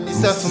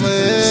stuff my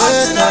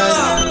head.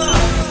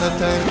 No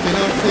time for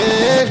no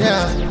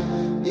failure.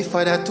 If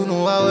I that to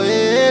know I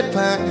wait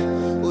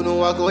pan, who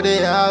know I go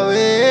there I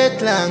wait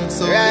long.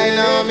 So right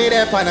now me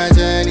there on a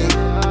journey.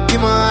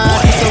 Give my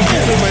heart to some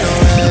people when I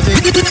have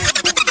it.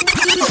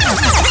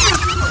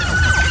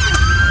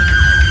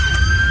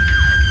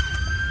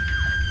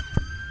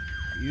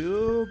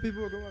 Yo,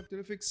 people, welcome back to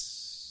the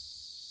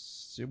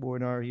Fix. Your boy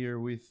Nar here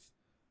with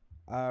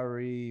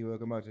Ari.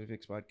 Welcome back to the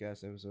Fix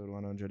Podcast, episode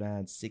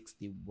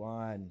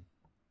 161.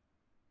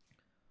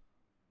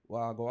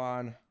 Well, go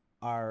on,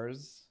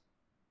 ours.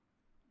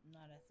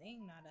 Not a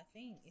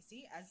thing. You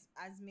see,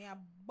 as me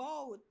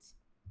about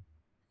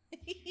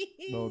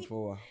Load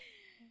for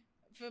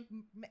for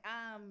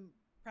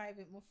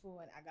private my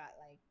phone, I got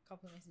like a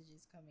couple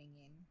messages coming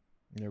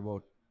in. your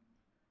boat.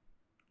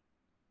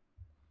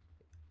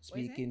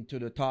 Speaking to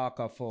the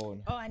talker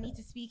phone. Oh, I need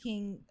to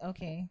speaking.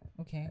 Okay.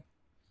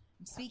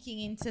 I'm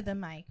speaking into the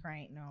mic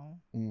right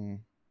now.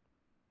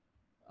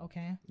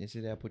 Okay. You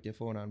see, they put your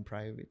phone on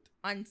private.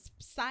 On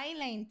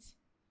silent.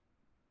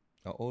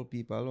 Old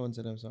people alone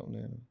say them something.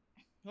 You know?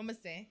 What am I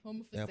say?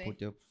 Yeah, put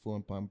your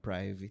phone on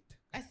private.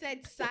 I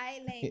said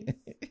silent.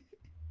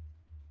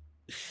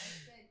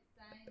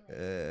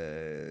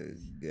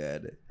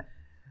 God.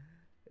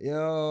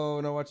 Yo,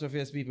 now watch the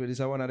face, people. This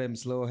is one of them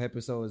slow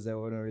episodes that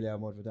we don't really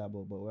have much to talk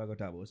about, but we're gonna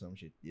talk about some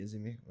shit. You see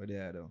me? What they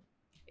are though?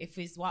 If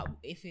it's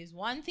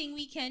one thing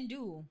we can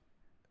do,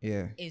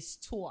 Yeah. is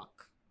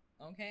talk.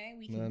 Okay,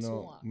 we I can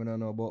talk. don't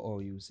know about how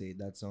you say it.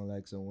 That sound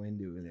like some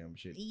Wendy Williams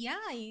shit. Yeah,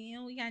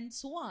 we can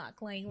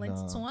talk. Like,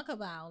 let's talk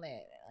about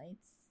it.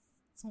 Let's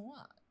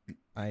talk.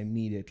 I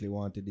immediately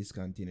want to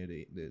discontinue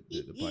the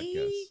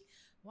podcast.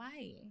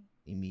 Why?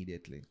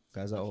 Immediately.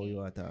 Because of how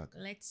you attack.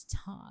 Let's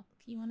talk.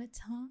 You want to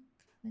talk?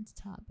 Let's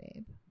talk,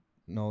 babe.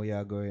 Now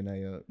you're going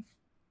at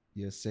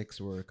your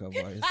sex worker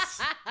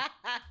voice.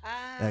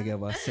 I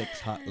give a sex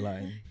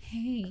hotline.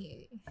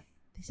 Hey,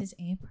 this is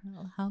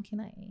April. How can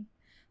I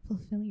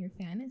fulfill your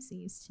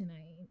fantasies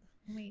tonight?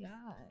 Oh my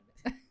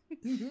God.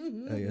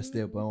 You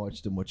stay up and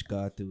watch too much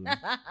cartoon.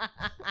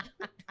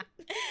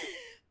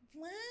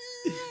 What?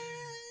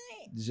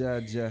 Ja.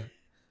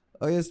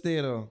 Oh, you stay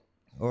though?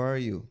 How are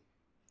you?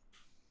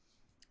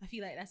 I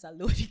feel like that's a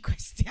loaded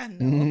question.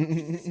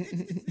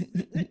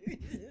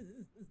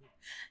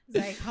 It's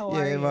like, how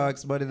are you you? ask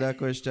somebody that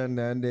question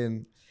and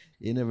then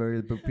you never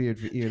really prepared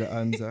to hear the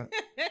answer.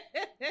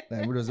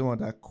 Like, we just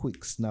want a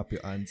quick snappy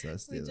answer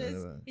still.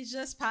 It's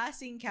just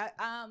passing.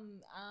 What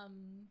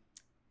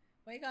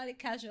do you call it?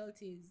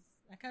 Casualties.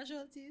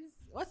 Casualties?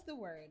 What's the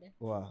word?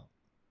 Wow.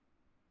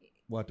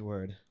 What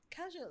word?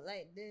 Casual,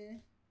 like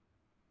the.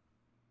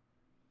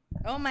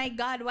 Oh my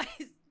God!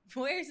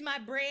 Where's my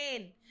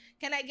brain?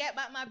 Can I get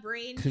back my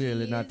brain?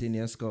 Clearly please? not in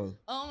your skull.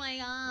 Oh my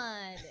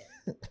God!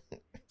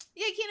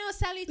 Yeah,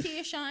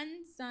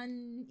 salutations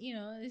and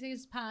it's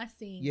just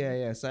passing.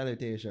 Yeah,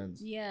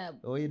 salutations. Yeah.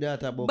 Oh, you don't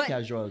talk about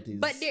casualties.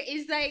 But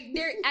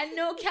I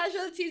know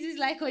casualties is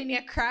like when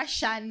you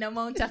crash and the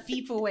amount of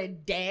people were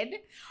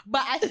dead.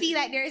 But I feel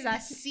like there's a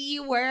C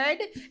word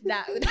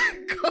that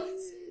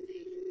goes.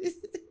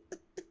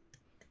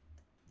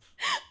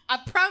 I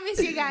promise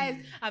you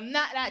guys, I'm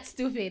not that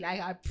stupid. Like,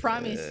 I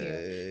promise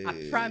you.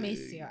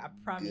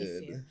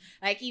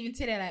 Like, even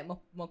today, like,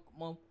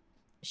 my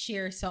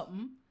share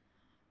something.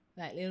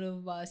 Like, Little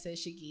Duval said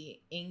she give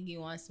Ingy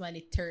wants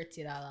money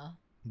 $30.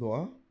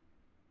 What?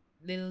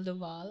 Little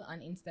Duval on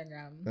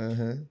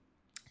Instagram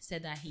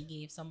said that he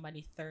gave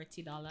somebody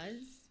 $30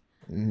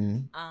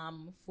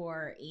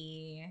 for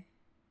he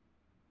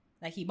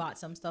bought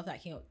some stuff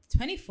that came out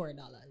 $24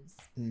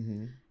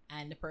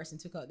 and the person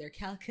took out their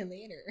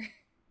calculator.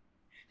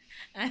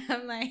 And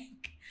I'm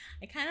like,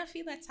 I kind of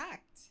feel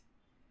attacked.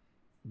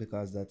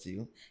 Because that's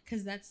you?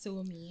 Because that's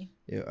so me.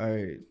 Yeah,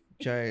 alright.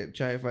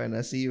 Try find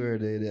a C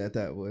word they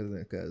attack was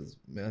because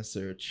I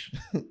search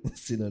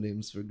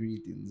synonyms for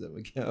greetings and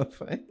I can't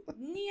find.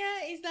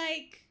 Yeah, it's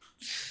like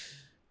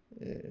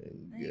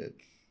good.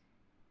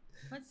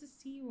 What's the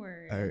C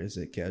word? Or is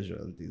it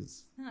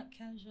casualties? It's not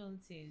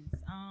casualties.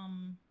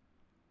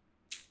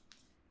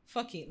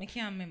 Fuck it, I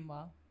can't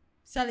remember.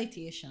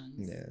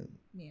 Salutations.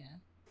 Yeah.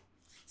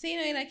 So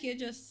you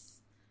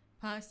just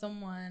pass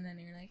someone and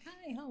you're like,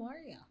 hi, how are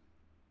you?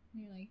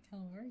 And you're like,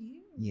 how are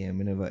you? Yeah, I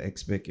never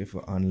expect you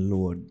to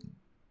unload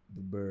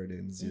the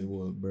burdens, the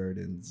whole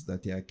burdens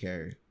that you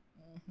carry.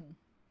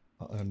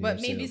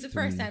 But maybe it's the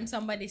first time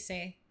somebody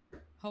say,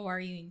 how are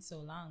you in so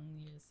long?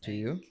 You're just to like,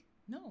 you?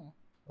 No.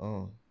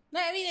 Oh. No,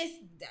 I mean, it's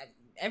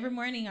every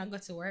morning I go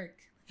to work.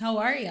 How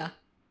are you?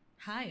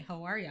 Hi,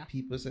 how are you?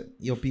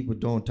 People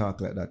don't talk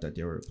like that at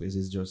your workplace.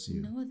 It's just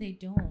you. No, they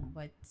don't.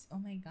 But oh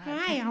my God.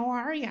 Hi, how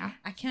are ya?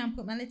 I can't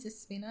put my little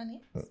spin on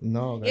it.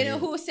 No. You know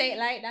who say it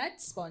like that?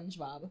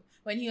 SpongeBob.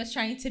 When he was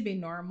trying to be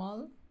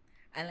normal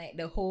and like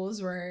the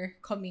holes were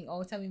coming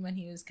out of him and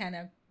he was kind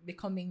of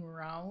becoming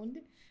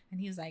round. And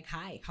he was like,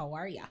 hi, how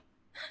are ya?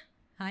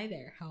 Hi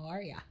there, how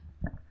are ya?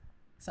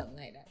 Something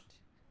like that.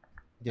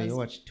 Yeah, you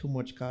watch too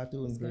much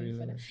cartoons, really.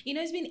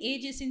 It's been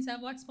ages since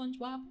I've watched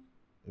SpongeBob.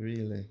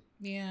 Really?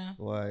 Yeah.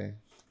 Why?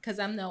 because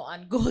I'm now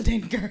on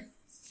Golden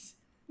Girls.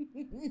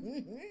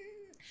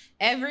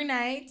 Every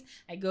night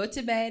I go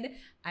to bed,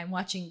 I'm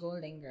watching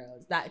Golden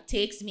Girls. That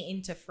takes me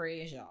into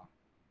Frasier.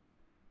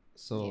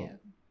 So Yeah.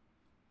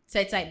 So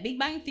it's like Big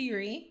Bang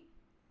Theory.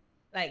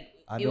 Like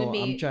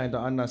I'm trying to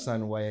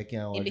understand why I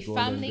can't it'd watch be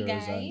Golden Family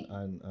Girls Guy.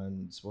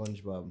 and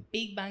SpongeBob.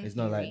 Big Bang It's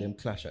Theory. not like them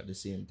clash at the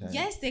same time.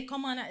 Yes, they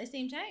come on at the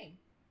same time.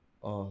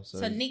 Oh, So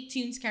it's-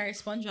 Nicktoons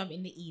carries SpongeBob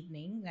in the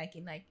evening, like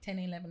in like 10,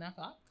 11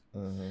 o'clock.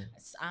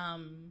 uh-huh.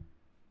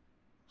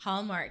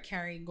 Hallmark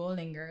carry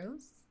Golden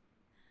Girls.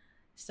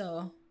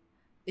 So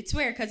it's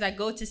weird because I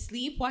go to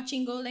sleep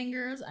watching Golden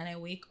Girls and I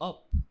wake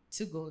up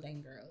to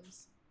Golden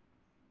Girls.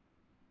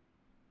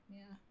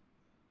 Yeah.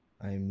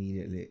 I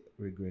immediately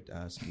regret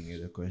asking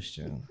you the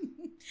question.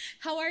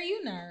 How are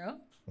you, Naro?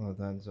 Well,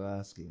 thanks for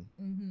asking.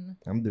 Mm-hmm.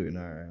 I'm doing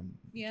alright. I'm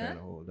Yeah? trying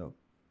to hold up.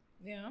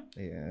 Yeah.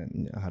 Yeah,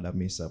 and I had a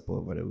mishap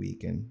over the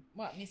weekend.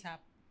 What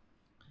mishap?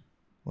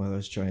 Well, I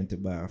was trying to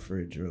buy a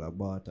fridge. Well, I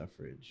bought a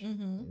fridge.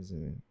 Mm-hmm. You see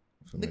me?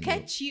 For my Look new-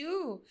 at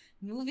you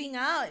moving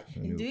out My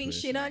and new doing place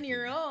shit on and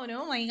your thing. own.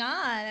 Oh my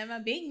god, I'm a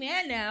big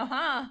man now,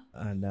 huh?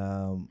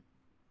 And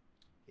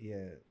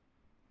yeah,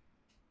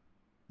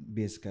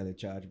 basically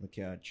charge my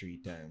card 3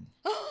 times.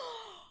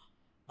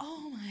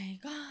 Oh my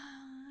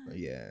god.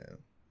 Yeah,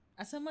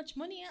 That's how much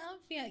money I have.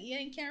 Yeah,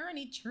 you can't run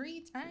it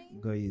 3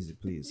 times. go easy,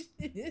 please.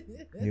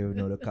 You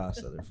know the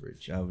cost of the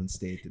fridge. I haven't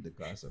stated the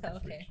cost of the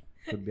fridge. Okay.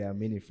 Could be a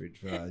mini fridge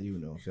for all you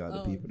know, for all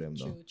the people them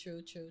know.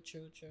 True.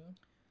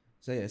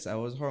 So yes, I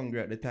was hungry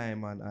at the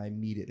time and I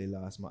immediately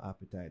lost my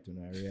appetite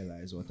when I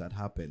realized what had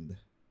happened.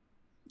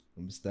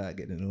 I start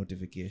getting a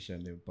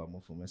notification then pop my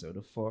phone. I said, what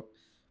the fuck?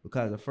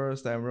 Because the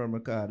first time I run my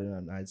card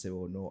and I'd say,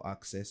 oh, no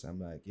access. I'm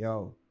like,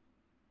 yo,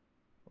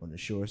 on the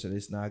shore, so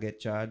this now get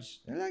charged.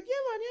 They're like,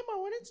 yeah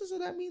man, when it's so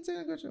that means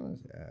I got you.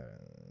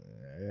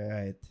 I say,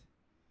 alright.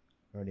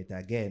 Run it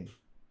again.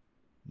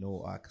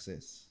 No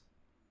access.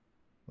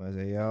 I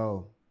say,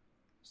 yo,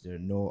 is there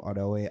no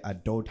other way? I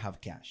don't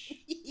have cash.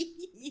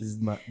 This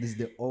is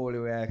the only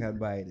way I can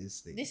buy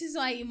this thing. This is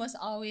why you must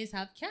always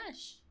have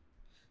cash.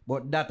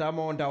 But that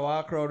amount of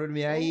walk around with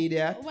me, I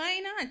idiot.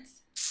 Why not?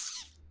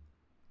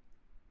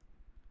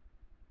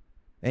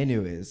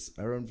 Anyways,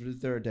 I run for the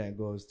third time,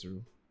 goes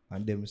through,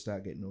 and then we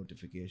start getting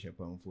notification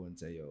on my phone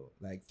say, yo,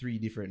 like 3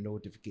 different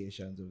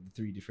notifications of the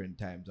 3 different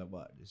times I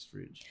bought this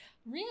fridge.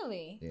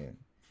 Really? Yeah.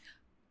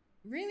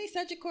 Really,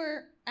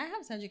 Sagicor? I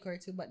have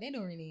Sagicor too, but they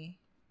don't really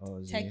Oh,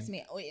 is text it?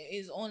 me. Oh,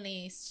 it's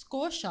only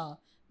Scotia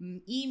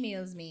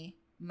emails me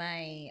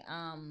my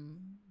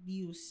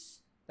use,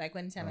 like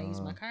when time I use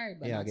my card,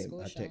 but yeah, not I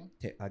Scotia.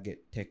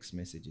 get text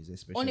messages,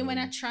 especially Only when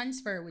I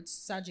transfer with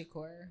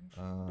Sagicor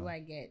uh, do I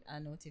get a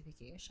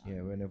notification.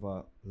 yeah,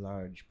 whenever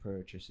large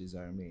purchases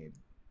are made,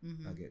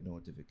 Mm-hmm. I get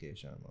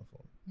notification on my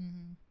phone.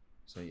 Mm-hmm.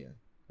 So yeah,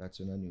 that's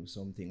when I knew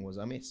something was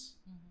amiss.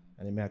 Mm-hmm.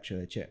 And then I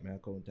actually check my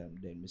account and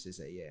then Mrs.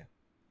 say, yeah,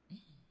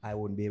 I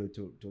wouldn't be able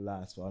to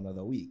last for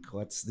another week.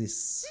 What's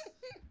this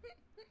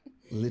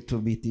little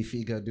bitty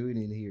figure doing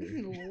in here?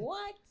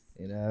 What?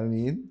 You know what I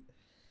mean?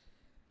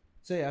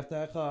 So yeah,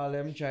 after I call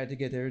them, try to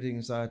get everything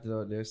sorted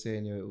out, they're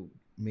saying you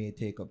may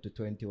take up to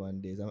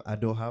 21 days. I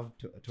don't have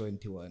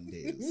 21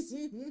 days.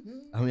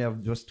 I mean, I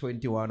have just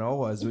 21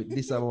 hours with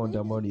this amount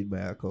of money in my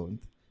account.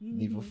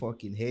 Need for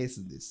fucking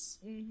hasten this.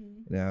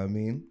 Mm-hmm. You know what I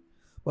mean?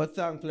 But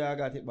thankfully, I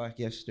got it back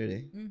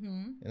yesterday.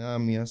 Mm-hmm. You know what I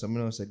mean? So I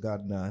know say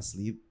God not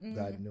asleep. Mhm.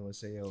 God knows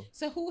say yo.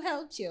 So who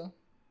helped you?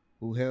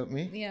 Who helped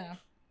me? Yeah.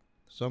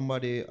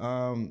 Somebody,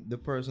 the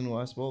person who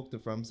I spoke to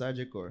from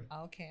Sagicor.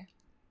 Okay.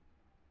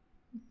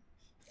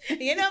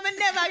 You know, I'm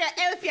never gonna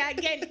help you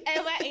again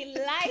ever in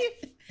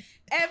life.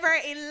 Ever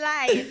in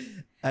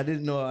life. I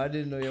didn't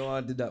know you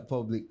wanted that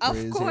public Of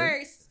praise.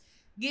 course.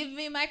 Give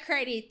me my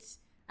credit.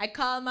 I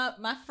call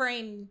my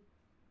friend.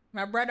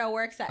 My brother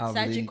works at Have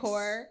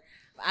Sagicor.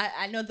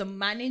 I know the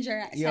manager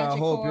at Yeah, Sagicor. I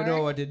hope you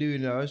know what you're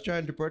doing. I was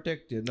trying to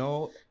protect you.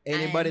 No,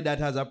 anybody And- that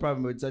has a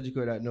problem with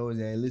Sagicor that knows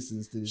you and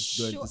listens to this is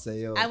going Sure. to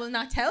say, yo. I will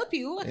not help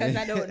you because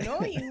I don't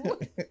know you.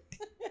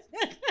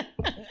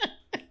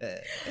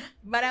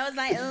 But I was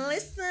like,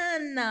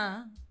 listen,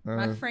 my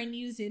Uh, friend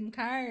used him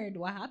card.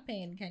 What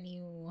happened? Can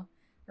you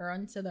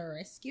run to the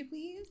rescue,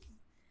 please?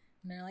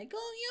 And they're like,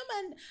 oh,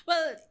 yeah, man.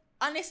 Well,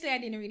 honestly, I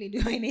didn't really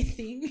do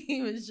anything.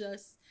 It was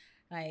just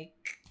like,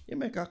 you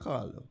make a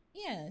call though.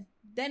 yeah,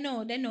 they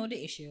know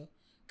the issue.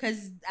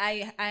 Because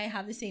I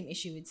have the same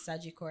issue with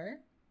Sagicor.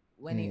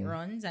 When it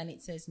runs and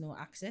it says no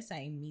access, I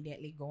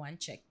immediately go and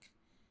check.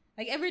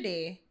 Like every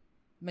day,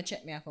 I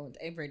check my account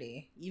every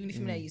day. Even if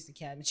I'm not use the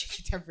card, I check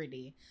it every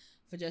day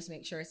for just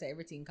make sure it's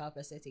everything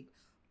copacetic.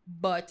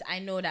 But I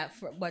know that,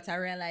 but I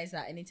realize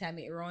that anytime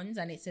it runs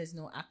and it says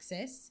no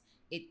access,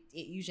 it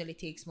usually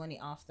takes money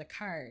off the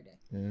card.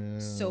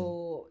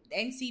 So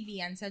NCB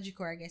and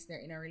Sagicor, I guess they're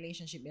in a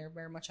relationship. They're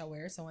very much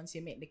aware. So once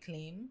you make the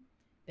claim,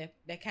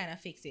 they kind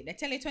of fix it. They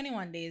tell you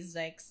 21 days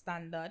like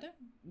standard,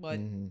 but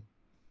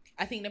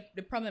I think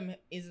the problem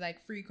is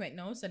like frequent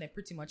now. So they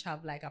pretty much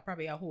have like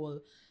probably a whole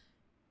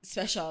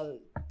special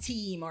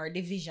team or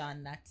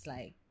division that's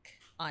like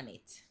on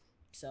it.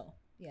 So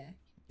yeah.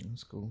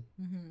 That's cool.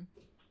 Mm-hmm.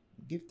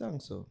 Give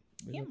thanks, so.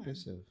 Big Yeah, up man.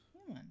 yourself.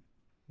 Yeah, man.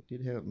 It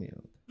did help me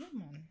out. Yeah,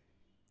 man.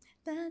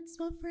 That's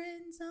what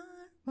friends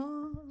are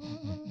for.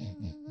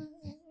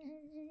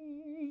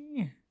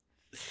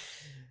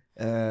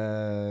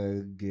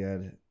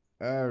 God.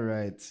 All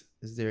right.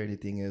 Is there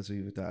anything else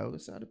we've thought? I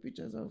saw the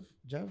pictures of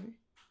Javi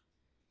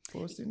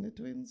posting the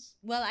twins.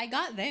 Well, I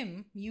got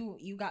them.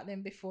 You got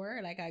them before.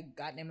 Like I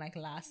got them like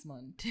last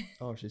month.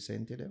 Oh, she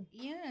sent you them?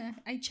 Yeah,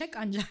 I check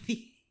on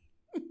Javi.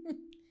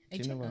 I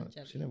She check never, on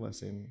Javi. she never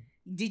sent.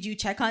 Did you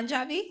check on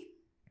Javi?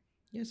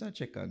 Yes, I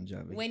check on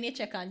Javi. When you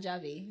check on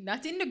Javi,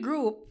 not in the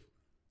group.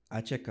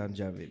 I check on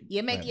Javi.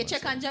 You by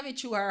check on myself. Javi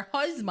through her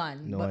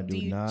husband. No, but I do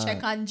you not.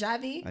 check on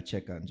Javi? I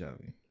check on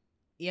Javi.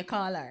 You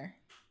call her.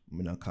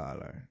 I'm not call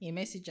her. You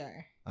message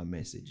her. I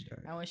messaged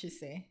her. And what she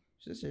say?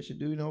 She said she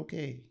doing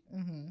okay.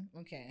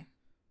 Okay.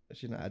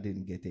 I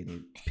didn't get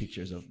any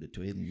pictures of the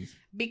twins.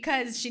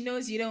 Because she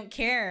knows you don't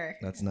care.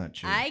 That's not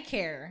true. I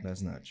care.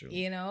 That's not true.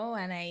 You know,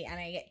 and I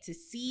get to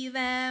see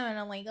them, and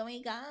I'm like, oh my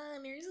god,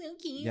 they're so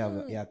cute.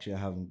 Yeah, you actually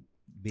haven't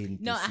been.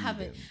 No, to I see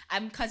haven't.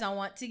 them. Because I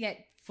want to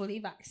get fully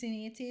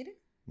vaccinated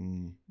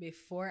Mm,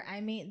 before I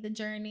make the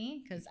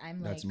journey. Because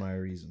I'm that's like my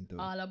reason too.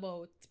 all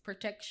about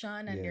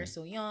protection, and Yeah. they're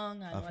so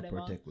young I and have to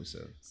whatever. protect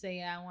myself. So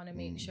yeah, I want to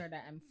make Mm. sure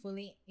that I'm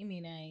fully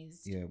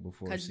immunized. Yeah,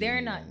 before. Because seeing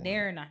they're not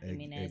anyone.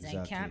 immunized.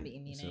 I can't be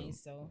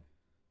immunized. So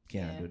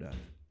Can't yeah. do that.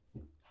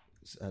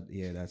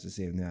 Yeah, that's the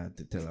same thing I had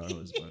to tell her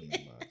husband.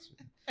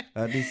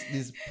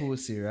 This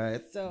pussy,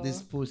 right? So-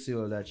 This pussy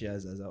all that she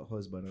has as a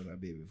husband and a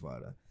baby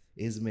father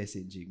is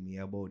messaging me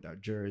about a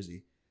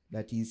jersey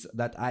that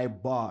I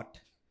bought,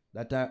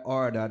 that I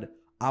ordered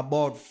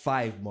about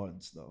 5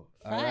 months now.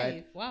 All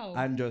right? Wow.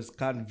 And just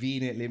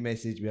conveniently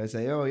message me and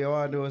say, yo, you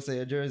want to say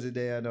a jersey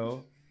there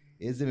now?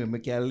 Is it me?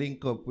 I can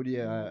link up with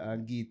you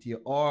and get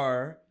you.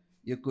 Or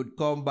you could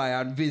come by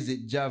and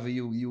visit Javi,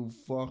 you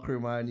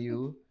fucker, man,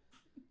 you.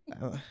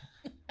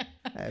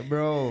 Hey,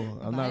 bro,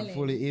 I'm not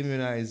fully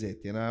immunized yet,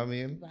 you know what I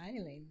mean?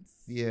 Violence.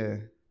 Yeah.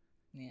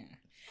 Yeah.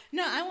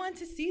 No, I want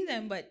to see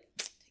them, but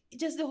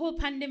just the whole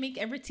pandemic,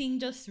 everything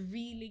just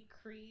really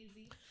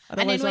crazy.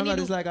 Otherwise, when you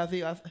it's do- like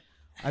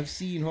I've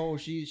seen how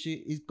she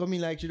is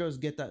coming, like she just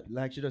get that,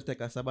 like she just take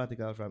a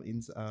sabbatical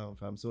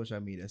from social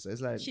media. So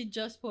it's like, She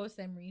just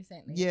posted them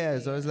recently. yeah,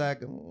 so it's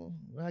like,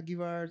 I give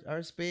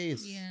her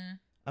space. Yeah.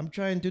 I'm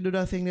trying to do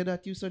the thing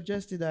that you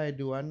suggested I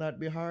do and not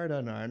be hard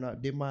on her,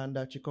 not demand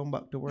that she come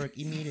back to work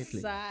immediately.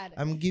 Sad.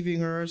 I'm giving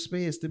her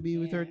space to be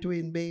with her Yeah.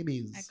 twin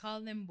babies. I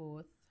call them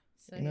both.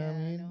 So You know yeah, what I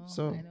mean?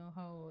 So- I know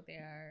how they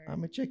are.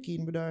 I'm a check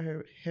in with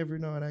her every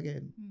now and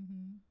again. Mm-hmm.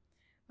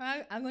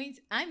 Well,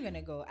 I'm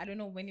gonna go. I don't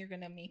know when you're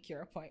gonna make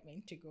your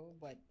appointment to go,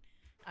 but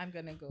I'm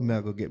gonna go. I'm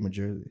gonna go get my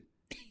jersey.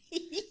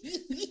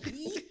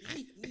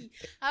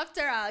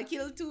 After all, I'll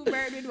kill two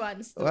birds with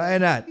one stone. Why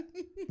not?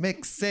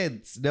 Makes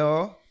sense,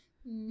 though.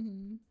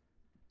 Mm-hmm.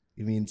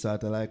 You mean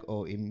sort of like,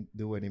 oh, him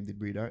the one him the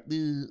breeder?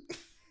 You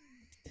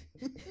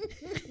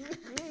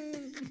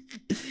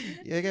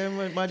can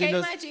imagine Can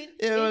you just, imagine?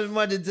 yeah, If-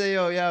 imagine say,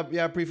 yo,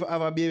 yeah, prefer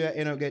have a baby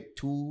and get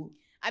two.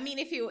 I mean,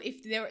 if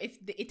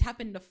it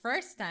happened the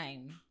first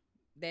time,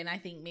 then I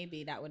think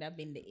maybe that would have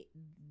been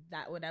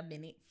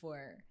it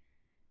for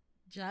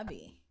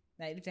Javi.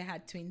 Like if they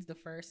had twins the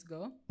first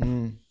go.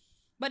 Mm.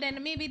 But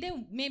then maybe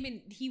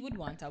he would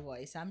want a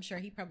boy, so I'm sure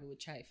he probably would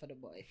try for the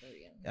boy for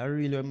real. I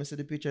really, when I see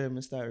the picture, I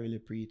start really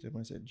preaching.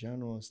 I said, John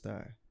will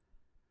start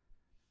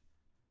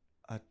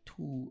a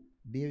two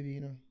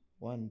baby,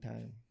 one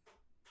time.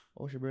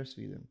 How she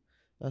breastfeed them?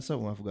 That's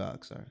something I forgot to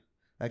ask her.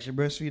 Like she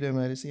breastfeed them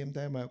at the same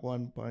time, like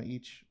one on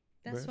each.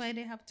 That's breast? why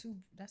they have two.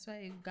 That's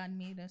why God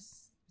made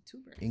us two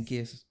birds. In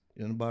case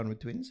you're born with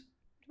twins.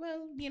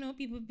 Well,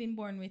 people have been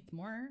born with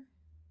more.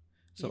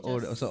 So You all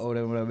just-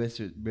 them will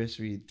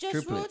breastfeed Just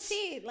triplets.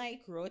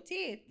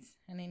 rotate,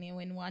 and then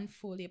when one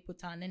full, you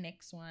put on the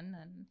next one,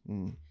 and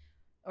Mm.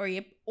 or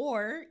you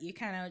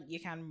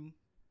can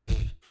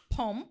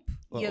pump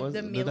What you was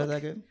the do milk. that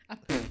again?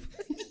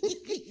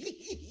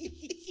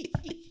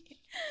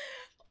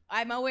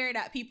 I'm aware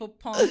that people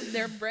pump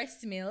their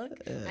breast milk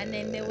and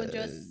then they will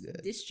just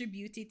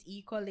distribute it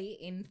equally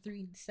in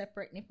 3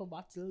 separate nipple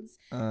bottles,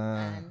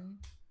 and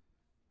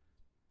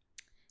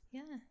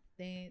yeah,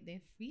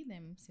 they feed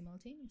them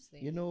simultaneously.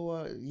 You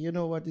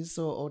know what is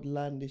so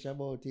outlandish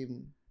about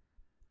him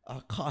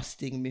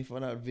accosting me for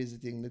not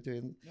visiting the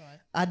twins? What?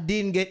 I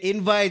didn't get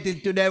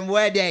invited to them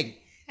wedding.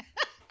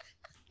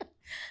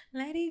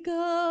 Let it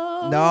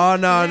go. No.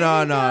 Let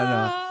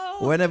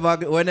it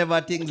go. Whenever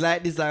things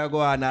like this are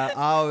going on, I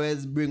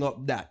always bring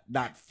up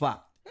that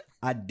fact.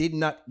 I did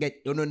not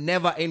get,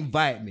 never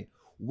invite me.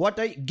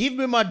 Give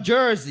me my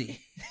jersey.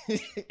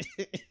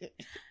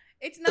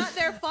 It's not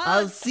their fault.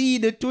 I'll see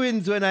the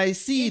twins when I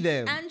see It's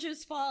them.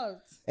 Andrew's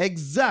fault.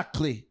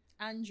 Exactly.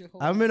 Andrew.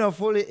 I'm not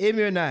fully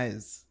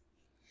immunized.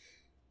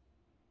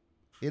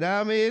 You know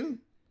what I mean?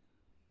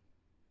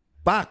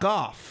 Back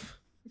off.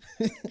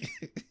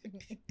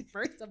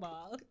 First of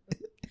all,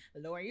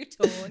 lower your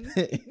tone.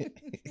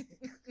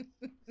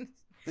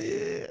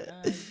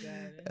 Oh,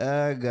 God.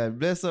 Oh God,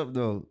 bless up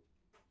though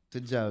to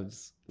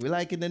Jobs. We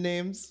liking the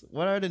names?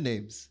 What are the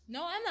names?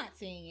 No, I'm not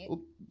saying it.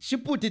 She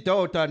put it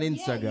out on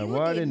Instagram. Yeah, you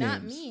What are did, the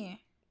not names?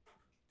 me.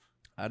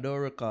 I don't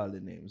recall the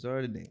names. What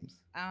are the names?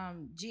 I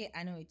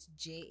know it's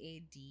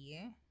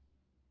JAD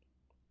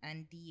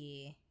and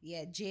DA.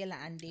 Yeah, Jayla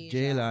and Deja.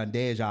 Jayla and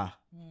Deja.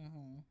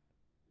 Mm-hmm.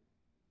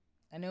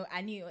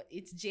 I knew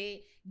it's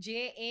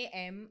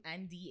JAM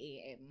and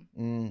DAM.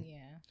 Mm.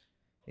 Yeah.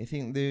 I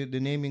think the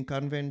naming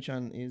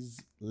convention is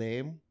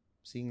lame,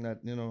 seeing that,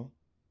 you know,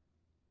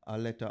 a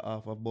letter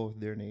off of both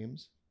their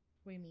names.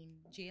 What do you mean?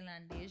 Jayla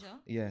and Deja?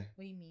 Yeah.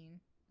 What do you mean?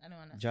 I don't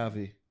understand.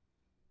 Javi.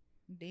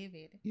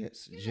 David.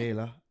 Yes. Yeah.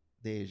 Jayla.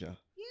 Deja.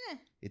 Yeah.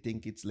 You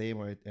think it's lame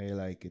or you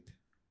like it?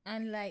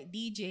 And like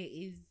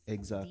DJ is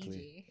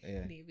Exactly. DJ.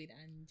 Yeah. David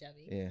and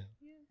Javi. Yeah.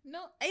 No,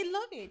 I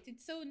love it.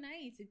 It's so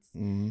nice. It's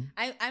Mm-hmm.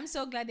 I'm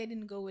so glad they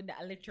didn't go with the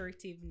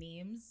alliterative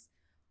names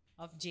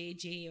of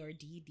JJ or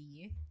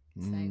DD.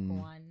 It's like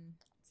one.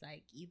 It's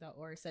like either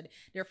or. So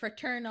they're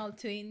fraternal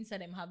twins, so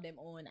them have them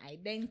own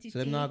identity. So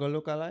them not gonna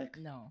look alike?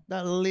 No.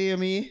 That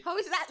lame. How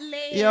is that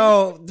lame?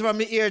 Yo, from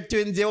the ear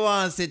twins, you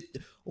want it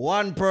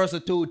one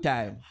person 2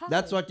 times. How?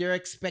 That's what you're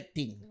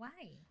expecting. Why?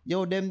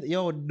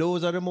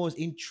 Those are the most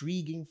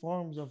intriguing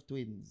forms of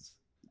twins.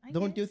 I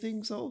Don't you guess.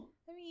 think so?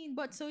 I mean,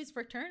 but so is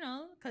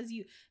fraternal because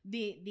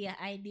the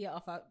idea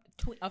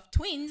of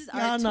twins are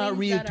Yeah, twins not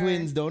real that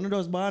twins Are, though. No,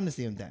 those born the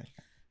same time.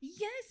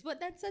 yes, but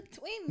that's a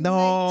twin.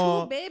 No,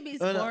 like 2 babies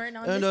born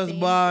on the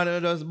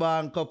same. Those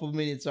born couple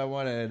minutes from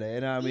one another.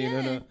 You know what I mean?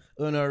 Yeah.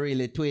 They're not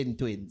really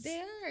twins. They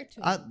are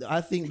twins.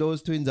 I think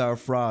those twins are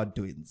fraud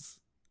twins.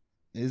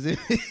 Is it?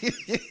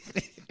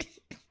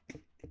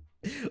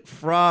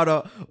 fraud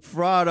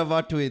of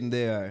a twin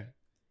there.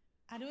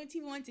 I don't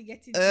even want to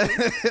get into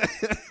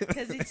it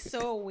because it's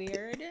so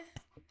weird.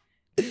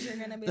 'Cause you're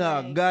gonna be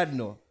No, like, God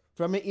no.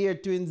 From your ear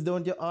twins,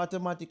 don't you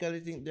automatically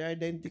think they're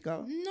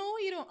identical? no,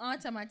 you don't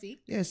automatic.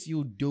 Yes,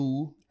 you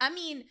do. I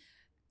mean,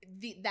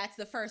 that's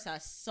the first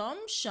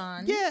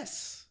assumption.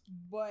 Yes.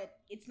 But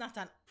it's not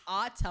an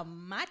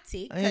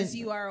automatic I because ain't-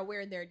 you are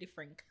aware there are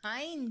different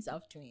kinds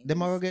of twins.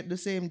 Them are gonna get the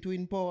same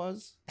twin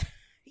powers.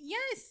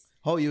 Yes.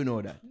 How you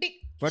know that? You think-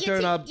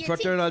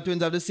 Fraternal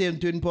twins have the same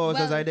twin powers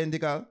as Well,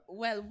 identical.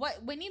 Well,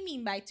 when you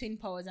mean by twin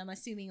powers, I'm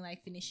assuming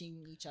like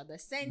finishing each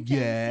other's sentences.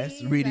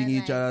 Yes, reading and,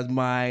 each like, other's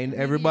mind.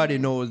 reading- Everybody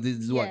knows this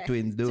is what yeah,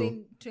 twins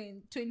do.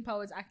 Twin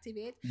powers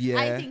activate. Yeah.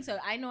 I think so.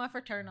 I know a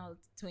fraternal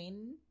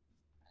twin,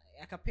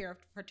 like a pair of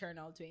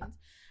fraternal twins,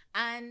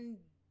 and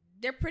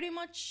they're pretty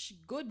much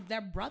good.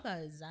 They're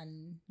brothers,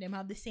 and them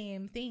have the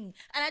same thing.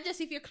 And I just,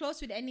 if you're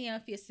close with any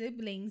of your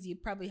siblings, you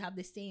probably have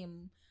the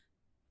same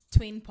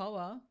twin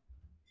power.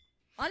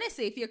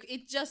 Honestly, if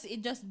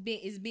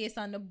is based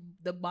on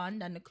the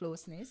bond and the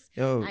closeness.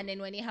 Yo, And then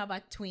when you have a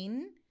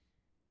twin,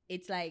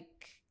 it's like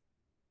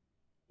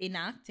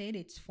enacted,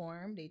 it's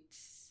formed,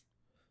 it's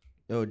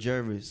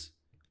Jervis,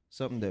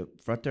 something that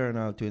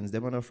fraternal twins,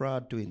 them are no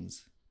fraud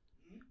twins.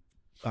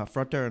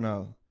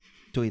 Fraternal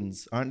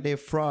twins, aren't they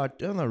fraud?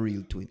 They're not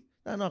real twins.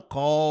 That don't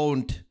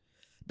count.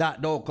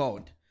 That don't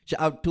count. She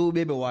have 2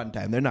 baby one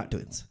time. They're not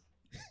twins.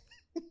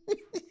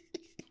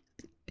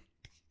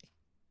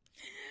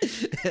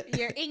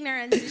 your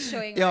ignorance is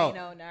showing Yo, right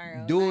now,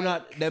 Naro. Do Like,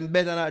 not, them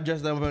better not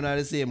dress them in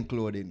the same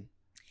clothing.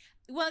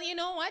 well, you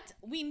know what?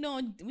 We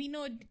know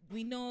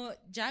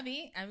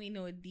Javi and we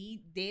know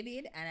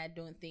David, and I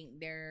don't think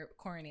they're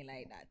corny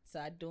like that. So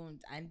I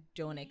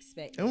don't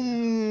expect them.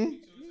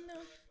 Mm, No.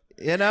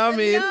 you know what I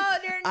mean? No,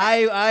 they're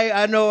not.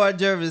 I know what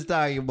Jervis is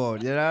talking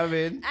about. You know what I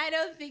mean? I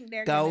don't think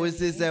they're Cause gonna we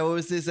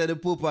be. say the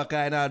pooper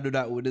kind of do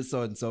that with the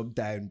son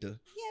sometime too.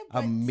 Yeah,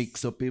 I but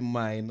mix up in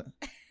mine.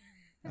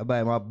 I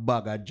buy my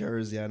bag of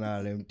jersey and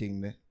all them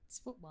things. it's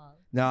football.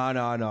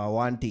 No.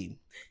 One team.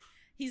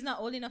 He's not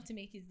old enough to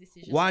make his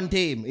decision. One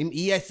team.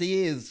 Yes,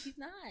 he is. He's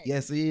not.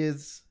 Yes, he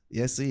is.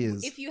 Yes, he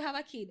is. If you have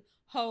a kid,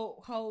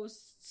 how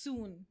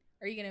soon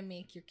are you gonna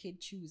make your kid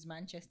choose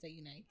Manchester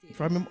United?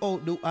 From him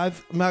out, I'm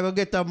gonna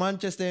get a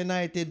Manchester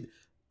United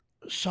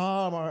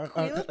charm or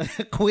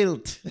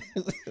quilt.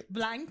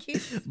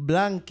 Blanket.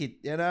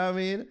 You know what I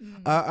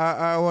mean?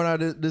 I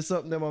wanna do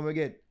something that I'm gonna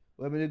get.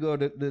 When we go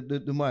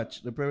the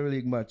match, the Premier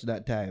League match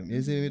that time.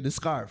 You see the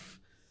scarf.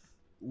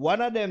 One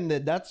of them,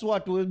 that's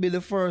what will be the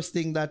first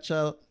thing that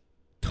shall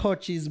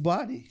touch his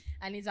body.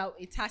 And it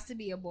has to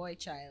be a boy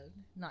child,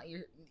 not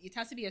your. It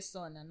has to be a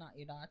son and not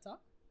your daughter.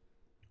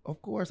 Of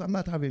course, I'm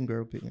not having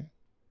girl picking.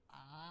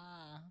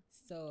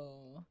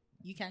 So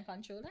you can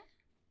control that.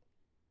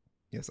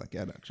 Yes, I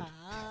can actually.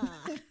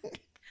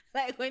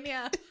 Like when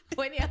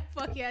you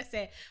fuck you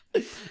say,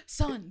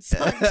 son.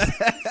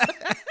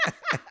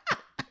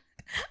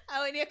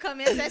 And when you come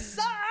here, say,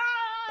 son.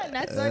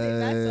 That's what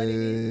it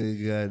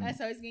is. God. That's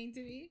how it's going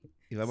to be.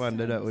 If I'm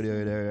under that with you,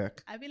 with the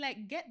rock. I'd be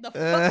like, get the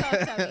fuck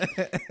out of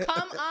me.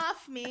 Come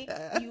off me,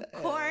 you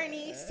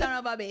corny son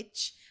of a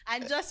bitch.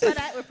 And just for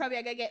that, we're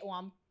probably gonna get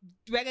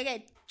we're gonna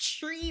get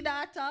 3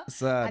 daughters.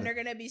 Son. And they're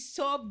gonna be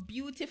so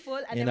beautiful.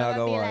 And You're they're not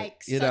gonna be going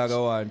like you're such, not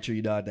gonna want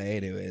 3 daughters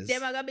anyways. they're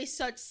gonna be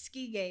such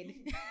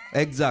skigate.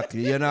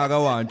 Exactly. You're not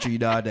gonna want 3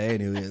 daughters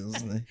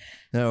anyways.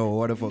 No,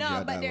 what the fuck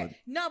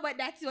No, but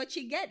that's what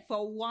you get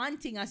for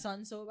wanting a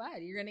son so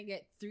bad. You're gonna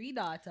get 3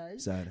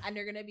 daughters, Sad. and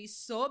they're gonna be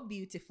so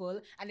beautiful,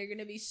 and they're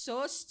gonna be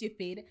so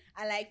stupid,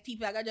 and like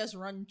people are gonna just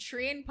run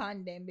train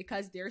upon them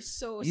because they're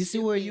so. You see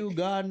where you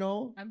got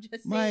now? I'm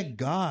just My saying.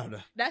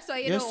 God. That's why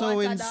you You're don't so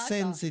want a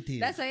insensitive. daughter.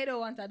 That's why you don't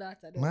want a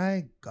daughter. Though.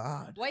 My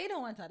God. Why you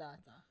don't want a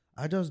daughter?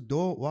 I just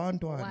don't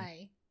want one.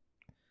 Why?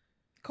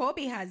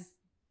 Kobe has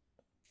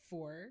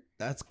 4.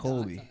 That's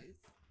Kobe. daughters.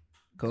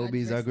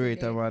 Kobe's God a rest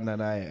greater his man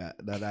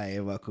than I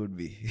ever could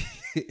be.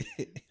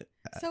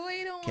 So why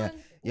you don't Can't-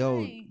 want? Yo,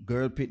 why?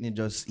 girl pitney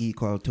just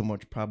equal too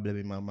much problem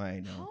in my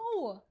mind now.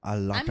 How? A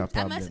lot of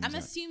problems. I'm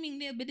assuming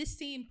they'll be the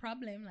same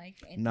problem, like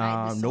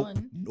Nah, like the nope,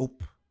 son.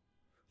 nope.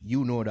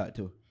 You know that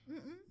too. Mm-mm.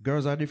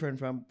 Girls are different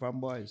from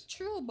boys.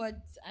 True, but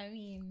I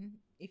mean,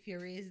 if you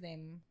raise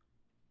them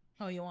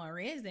how you want to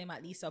raise them,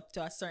 at least up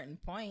to a certain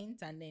point,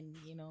 and then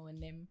when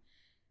them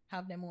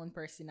have them own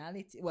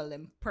personality, well,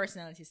 them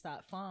personality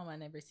start form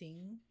and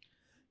everything.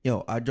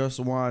 Yo,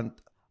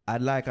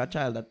 I'd like a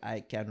child that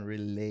I can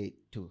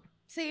relate to.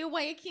 Say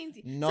why you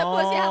can't. No.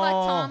 Suppose you have a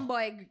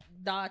tomboy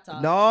daughter.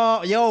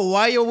 No, yo,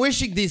 why you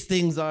wishing these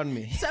things on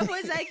me?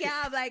 Suppose like you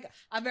have like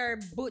a very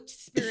butch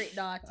spirit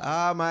daughter.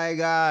 Oh my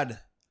God.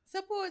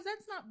 Suppose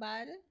that's not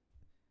bad.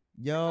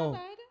 Yo, Not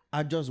bad.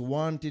 I just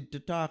wanted to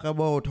talk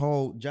about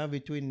how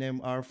Javi twin them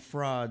are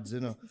frauds,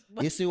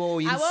 You see how I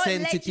won't let you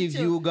insensitive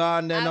to. you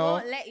gone, I know?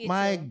 won't let you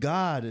My to.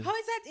 God. How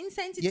is that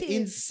insensitive? You're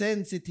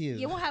insensitive.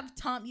 You won't have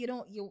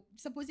you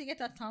suppose you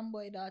get a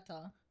tomboy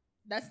daughter.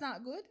 That's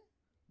not good.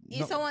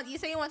 No. You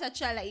say you want a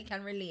child that you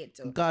can relate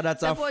to. Because that's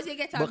Suppose you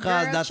get a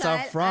because girl that's child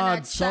a and fraud,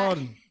 a child.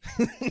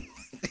 son.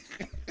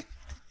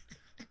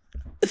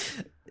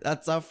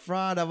 That's a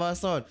fraud of a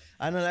son.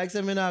 I know, like,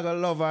 say me not gonna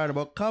love her,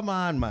 but come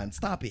on, man,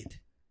 stop it.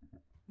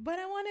 But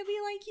I want to be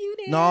like you,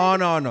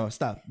 then. No,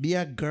 stop. Be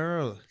a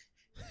girl.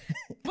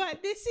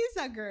 But this is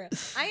a girl.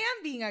 I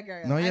am being a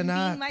girl. No, you're I'm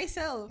not. being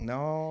myself.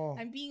 No.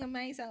 I'm being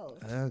myself.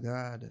 Oh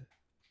God.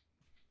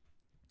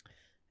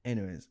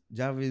 Anyways,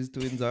 Javi's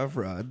twins are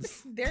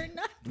frauds. They're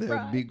not. They're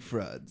frauds. big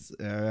frauds.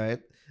 All right.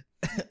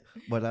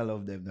 But I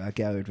love them. Though. I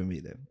can't wait to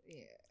meet them.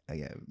 Yeah. I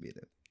can't wait to meet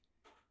them.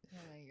 Oh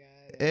my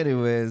god.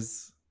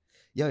 Anyways,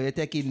 yo, you're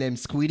taking them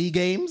Squiddy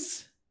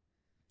games?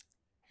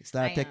 I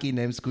Start am. taking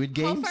them Squid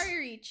How games? far you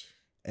reach?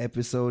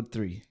 Episode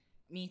 3.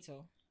 Me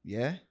too.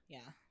 Yeah? Yeah.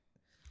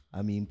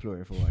 I mean,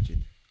 plural for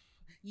watching.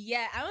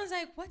 Yeah. I was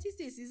like, what is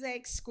this? It's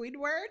like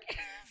Squidward.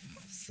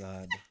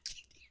 Sad.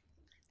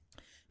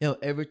 Yo,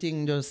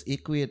 everything just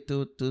equate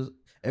to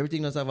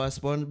everything just have a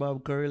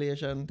SpongeBob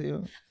correlation to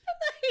you.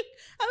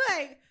 I'm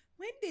like,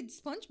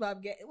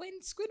 when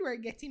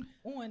Squidward get him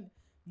on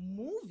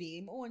movie,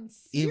 him on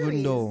series?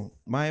 Even though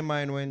my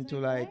mind went to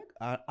Like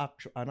like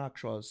an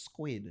actual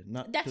squid,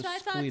 not That's to why I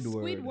thought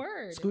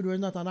Squidward. Squidward is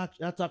not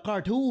that's a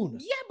cartoon.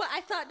 Yeah, but I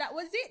thought that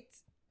was it.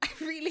 I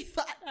really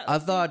thought that I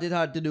was thought it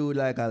had to do with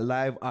like a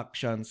live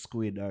action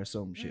squid or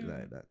some shit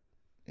like that.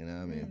 You know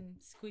what I mean?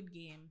 Squid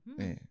Game.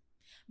 Yeah.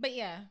 But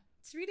yeah,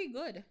 it's really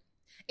good.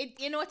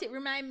 You know what it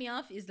remind me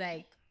of is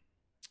like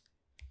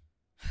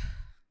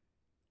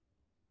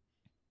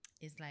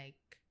it's like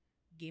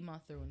Game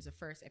of Thrones, the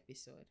first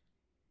episode.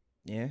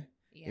 Yeah.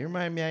 Yeah. It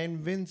remind me of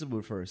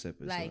Invincible first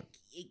episode. Like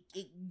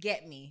it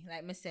get me.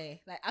 Like me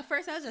say. Like at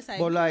first I was just like,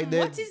 but like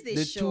what is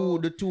this show?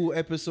 the two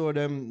episode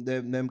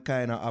them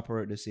kind of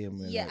operate the same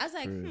way. Yeah, I was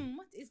like, for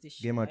what is this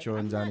show? Game of Like,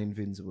 Thrones I'm and not-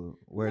 Invincible,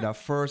 where the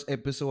first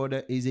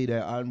episode is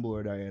either on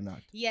board or you're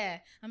not. Yeah,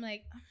 I'm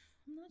like,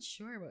 I'm not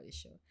sure about this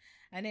show.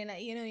 And then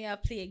like, you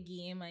play a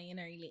game and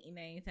really in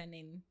it, and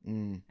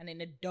then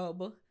the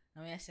dub.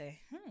 And I say,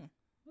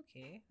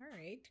 okay, all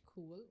right,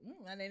 cool.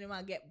 And then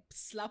I get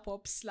slap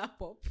up.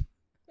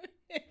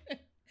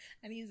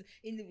 And he's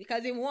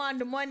because he want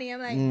the money. I'm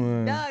like,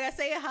 dog, I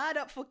say you hard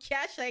up for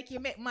cash, like you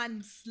make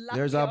man slap.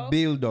 There's you a up.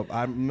 build up,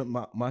 and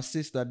my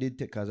sister did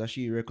take because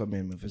she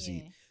recommend me for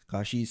see,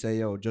 cause she say,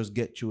 yo, just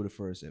get through the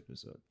first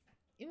episode.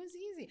 It was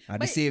easy. And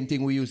But the same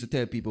thing we used to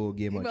tell people with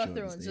Game of Game of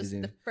Thrones. Thrones, just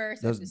the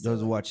first just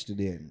episode. watch to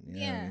the end. You know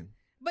what I Yeah. mean?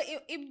 But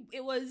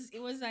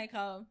it was like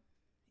a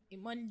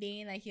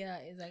mundane, like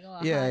it's like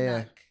hard Yeah.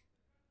 knock.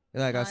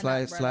 Like a Knock,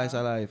 slice brother.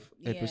 of life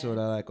Yeah. episode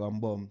of like on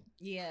bomb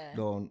Yeah.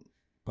 down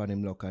pan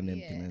him luck and them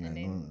Yeah, thing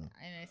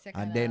and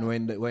and then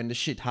when the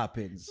shit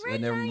happens, Red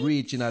when them lights.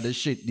 reaching at the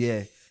shit,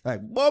 yeah,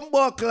 like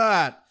bumbo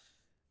clot.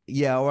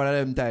 Yeah, one of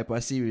them type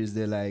of series.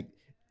 They like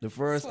the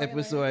first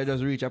episode. I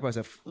just reach up and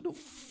say, "What the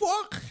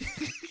fuck?"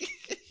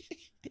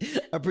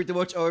 I pretty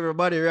much how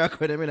everybody react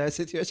when I'm in that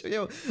situation.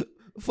 Yo,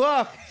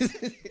 fuck.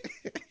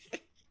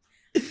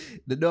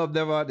 The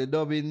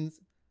dubbings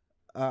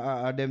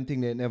are them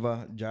thing that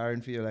never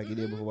jarring for you like you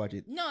did before watch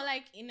it. No,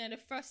 like the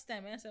first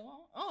time I said,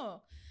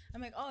 oh,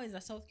 I'm like, oh, it's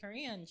a South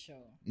Korean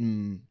show.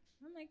 Mm.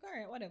 I'm like, all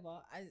right, whatever.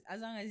 As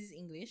long as it's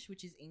English,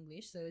 which is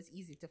English, so it's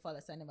easy to follow,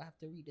 so I never have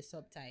to read the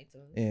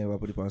subtitles. Yeah, we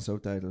put it on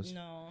subtitles.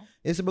 No.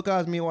 It's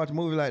because me watch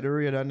movie like The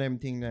Raid and them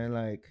thing, and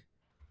like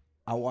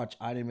I watch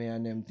anime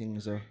and them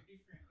things. So.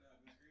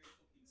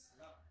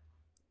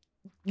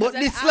 But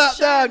an this slap,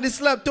 action- dog, this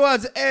slap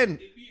towards the end.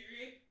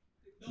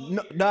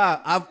 No,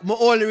 dog, I've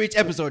only reached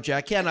episode 3.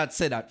 I cannot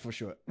say that for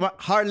sure.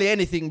 Hardly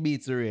anything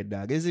beats The Raid,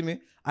 dog. You see me?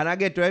 And I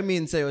get what I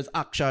mean, say it was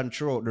action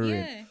throughout The Raid.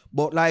 Yeah.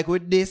 But like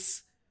with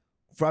this,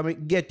 from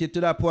it get you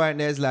to that point,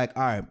 there's like,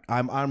 all right,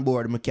 I'm on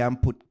board. I can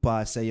put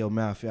past, say, yo,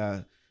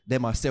 mafia.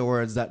 Them are say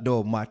words that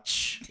don't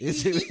match. You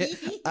see me?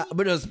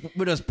 we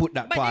just put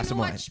that But past then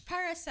you mine. watch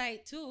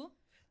Parasite too.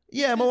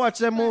 Yeah, I'm watch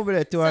them movie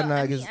there too. So, And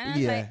I like, mean, it's- and I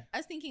was yeah. like, I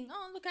was thinking,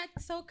 oh, look at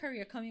South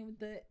Korea coming with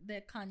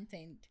the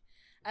content,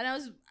 and I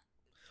was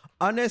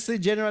Honestly,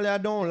 generally, I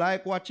don't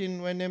like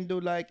watching when them do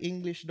like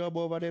English dub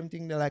over them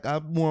thing. They like I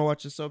more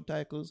watch the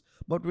subtitles.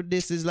 But with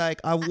this is like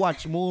I've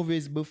watched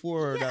movies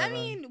before. yeah. I that,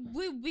 mean,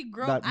 we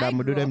grow. that I me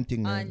do grew them up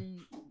thing,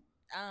 on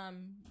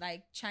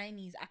like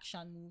Chinese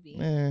action movie.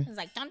 Eh. It's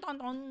like dun dun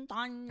dun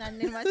dun, and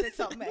then I said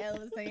something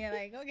else, and you're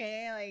like,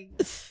 okay,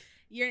 like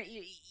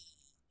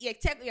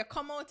you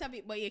come out of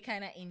it, but you're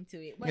kind of into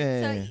it. But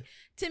Yeah. so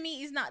to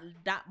me, it's not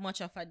that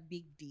much of a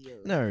big deal.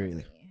 Not for really.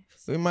 me.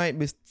 It might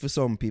be for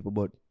some people,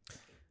 but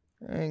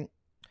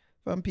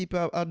some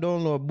people I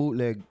download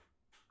bootleg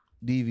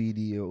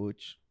DVD,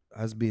 which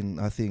has been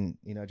a thing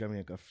in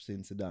Jamaica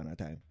since the dawn of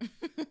time.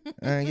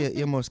 And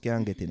you must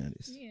can get into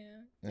this. Yeah.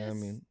 You know what I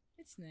just- mean?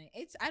 It's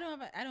nice. I don't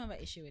have an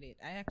issue with it.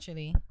 I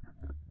actually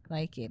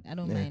like it. I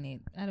don't Yeah. mind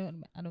it. I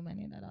don't mind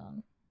it at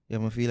all.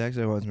 Yeah, I feel like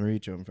so once I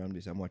reach home from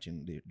this, I'm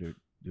watching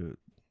the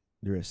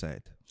rest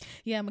side.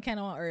 Yeah, I'm kind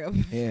of want herb.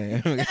 Yeah,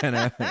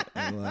 kinda,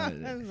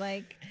 I'm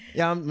like,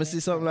 yeah, I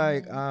see something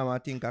like I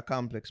think a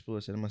Complex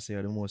Plus, and I must say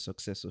the most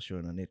successful show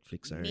on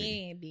Netflix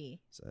already. maybe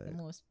So, the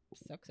most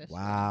successful.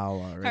 wow,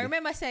 I already.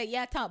 remember I said,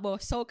 yeah, talk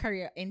about South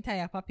Korea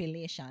entire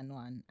population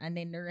one, and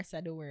then the rest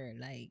of the world,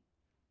 like,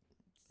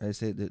 I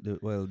said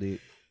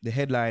the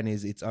headline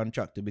is it's on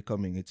track to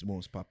becoming its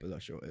most popular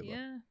show ever.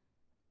 yeah.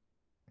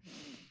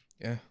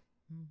 Yeah.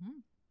 Mm-hmm.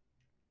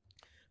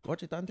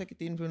 Watch it and take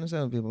it in for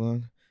yourself, people.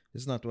 Man.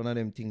 It's not one of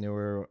them things that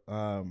were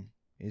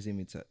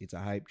it's a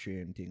hype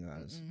train thing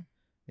as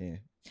yeah.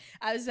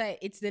 I was like,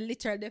 it's the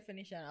literal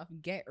definition of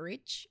get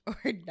rich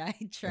or die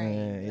trying.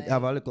 It like,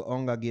 have a little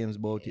Hunger Games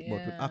about it, but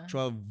with Yeah.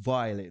 actual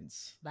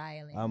violence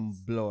violence. and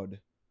blood.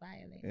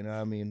 Violence. You know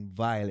what I mean?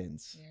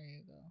 Violence. There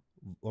you go.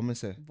 What me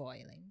say?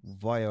 Violence.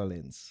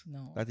 Violence.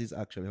 No, That is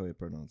actually how you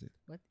pronounce it.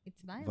 but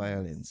it's violence.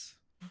 Violence.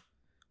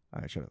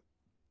 Alright, shut up.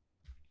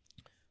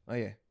 Oh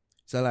yeah.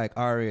 So like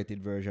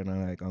R-rated version of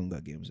like Hunger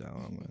Games.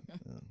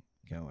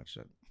 Can't watch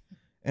that.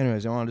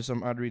 Anyways, you want to do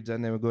some ad reads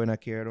and then we're going to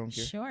care, don't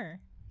care? Sure.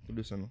 We'll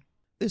do some.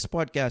 This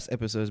podcast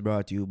episode is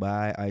brought to you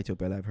by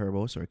Ethiopia Life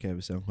Herbals or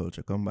Kevis and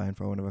Culture combined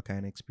for one of a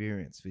kind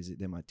experience. Visit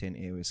them at 10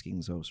 A West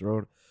Kings House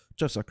Road,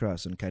 just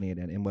across from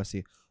Canadian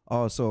Embassy.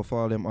 Also,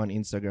 follow them on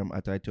Instagram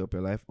at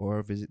Ethiopia Life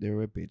or visit their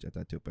webpage at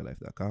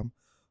ethiopialife.com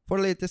for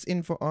the latest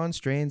info on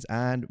strains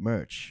and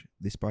merch.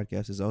 This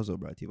podcast is also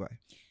brought to you by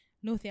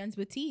Lothian's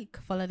Boutique.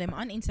 Follow them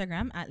on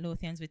Instagram at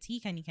Lothian's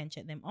Boutique, and you can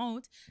check them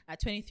out at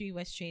 23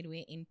 West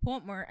Tradeway in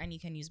Portmore, and you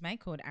can use my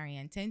code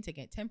Ariane10 to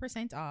get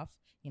 10% off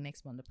your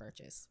next bundle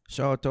purchase.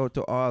 Shout out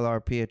to all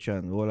our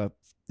patrons, all of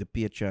the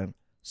Patreon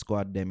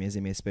squad them, you see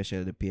me,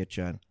 especially the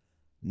Patreon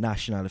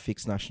National, the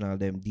Fix National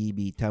them,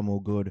 DB, Tamu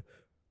Good,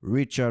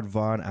 Richard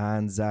Vaughn,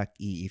 and Zach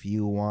E. If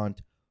you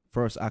want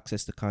first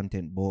access to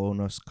content,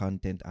 bonus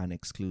content, and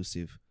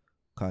exclusive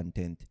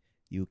content,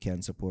 you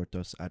can support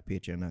us at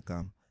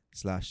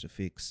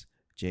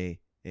patreon.com/thefixja.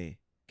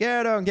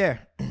 Get on,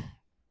 get.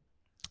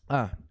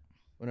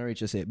 When I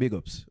reach, I say big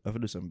ups. I have to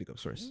do some big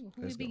ups first. Ooh,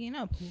 who Let's we go. bigging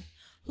up?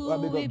 Who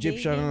Well, big we up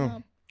Egyptian, bigging no?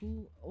 up?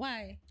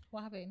 Why?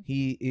 What happened?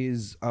 He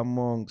is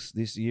amongst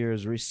this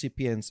year's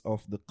recipients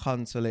of the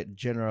Consulate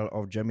General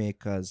of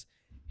Jamaica's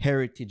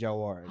Heritage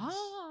Awards.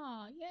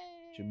 Ah,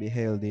 yay. Should be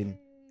held in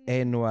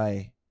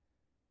NY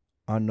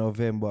on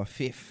November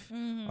 5th.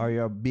 Mhm. Are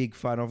you a big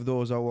fan of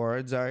those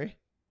awards, Ari?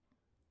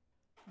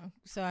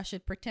 So I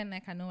should pretend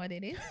like I know what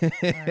it is?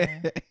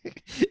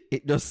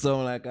 It does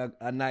sound like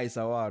a nice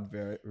award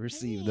to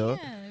receive, though.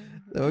 Yeah.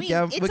 So I we mean,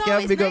 can it's big always up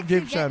nice to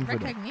Jim get Shan for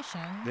that. recognition.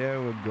 There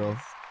we go.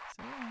 So,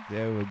 yeah.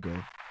 There we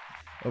go.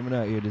 I'm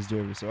not hear this,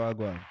 Jeremy, so I'll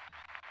go on.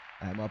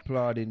 I'm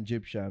applauding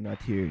Egyptian, I'm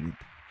not hearing it.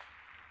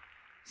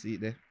 See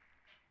it there?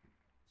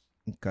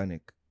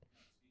 Connect.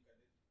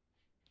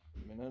 I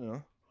don't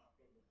know.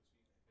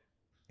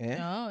 Eh?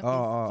 Oh, his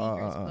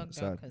speaker's plugged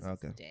Sad. out 'cause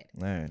Okay. it's dead.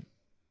 Alright.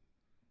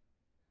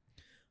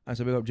 And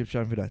so big up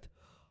Egyptian for that.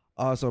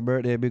 Also,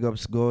 birthday big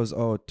ups goes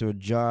out to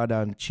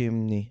Jordan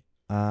Chimney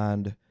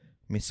and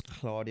Miss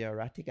Claudia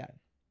Rattigan.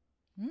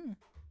 Mm.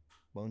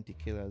 Bounty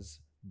Killers.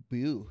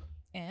 Boo.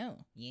 Oh,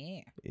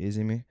 yeah.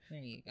 Easy me? There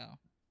you go.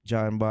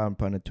 John born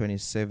on the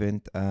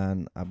 27th,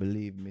 and I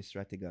believe Miss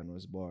Rattigan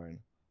was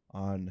born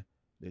on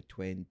the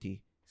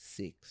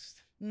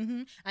 26th.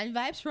 Mm-hmm. And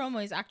Vibes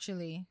promo is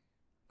actually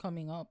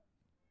coming up.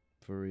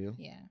 For real?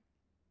 Yeah.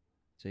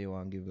 So you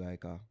want to give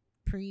like a...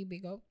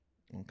 Pre-big up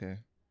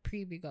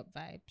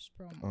vibes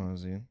promo. Oh,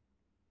 see?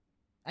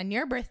 And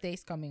your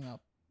birthday's coming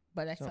up.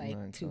 But that's Something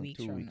like 2 weeks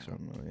 2 from weeks now.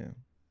 from now, yeah.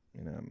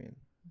 You know what I mean?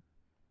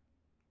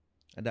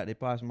 And that they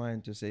passed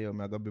mine to say, yo, I'm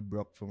going to be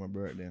broke for my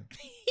birthday.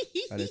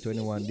 And the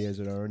 21 days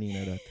without running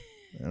at that.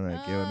 I'm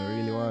like, yo, I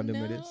really want to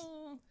do this.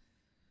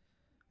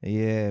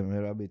 Yeah,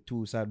 man, that'll be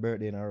 2 sad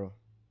birthday in a row.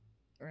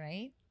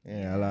 Right?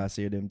 Yeah, last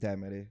year, them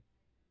time,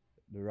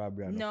 the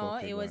robbery and the No,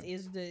 fuck it was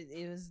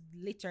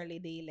literally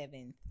the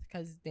 11th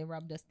because they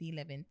robbed us the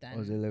 11th. It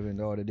was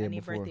 11th or the day and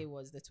your before. birthday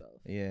was the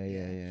 12th.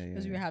 Yeah.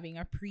 Because we were having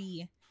a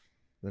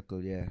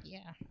Local, yeah.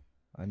 Yeah.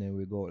 And then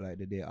we go like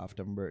the day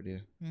after my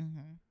birthday.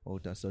 Mm-hmm.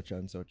 Out of such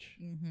and such.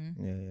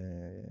 Mm-hmm.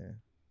 Yeah.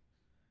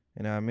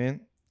 You know what I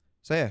mean?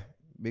 So yeah,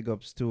 big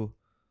ups to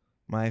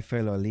my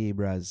fellow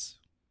Libras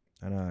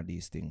and all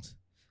these things.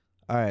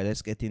 Alright,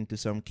 let's get into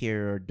some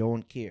care or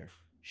don't care.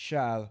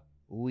 Shall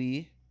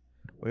we?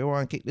 We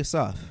want to kick this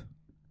off.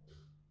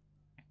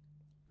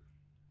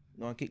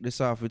 You want to kick this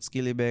off with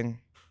Skilly Bang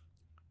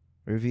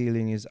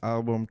revealing his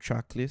album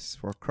track list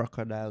for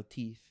Crocodile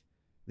Teeth.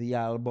 The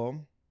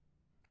album.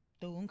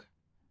 Dong.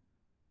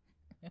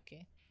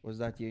 Okay. Was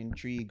that your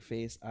intrigue,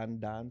 face,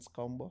 and dance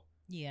combo?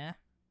 Yeah.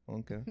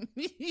 Okay.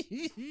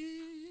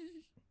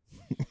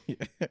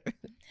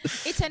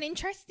 It's an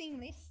interesting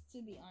list,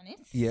 to be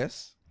honest.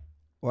 Yes.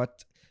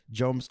 What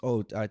jumps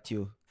out at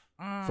you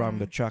from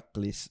the track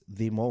list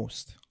the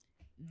most?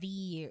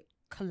 The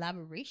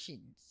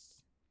collaborations.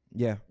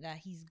 Yeah. That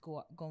he's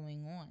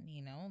going on,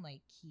 you know,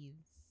 like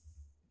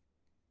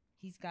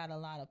he's got a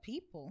lot of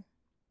people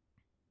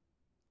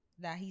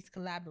that he's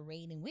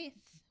collaborating with.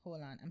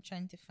 Hold on, I'm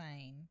trying to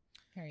find.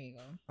 Here you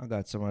go. I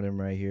got some of them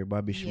right here.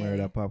 Bobby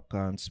Shmurda,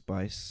 Popcorn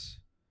Spice.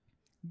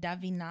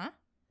 Davina,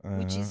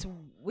 which is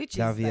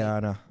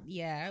Daviana. like,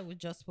 yeah, we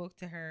just spoke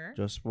to her.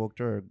 Just spoke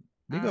to her.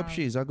 Big up,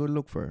 she's a good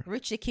look for her.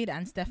 Richie Kid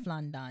and Steph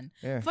London.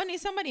 Yeah. Funny,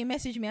 somebody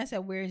messaged me and said,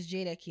 "Where's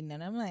Jada Kid?"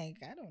 And I'm like,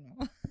 I don't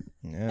know.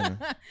 Yeah.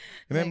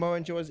 Remember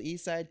when she was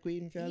East Side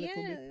Queen?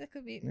 That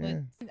could be. Yeah.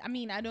 But I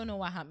mean, I don't know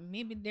what happened.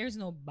 Maybe there's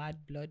no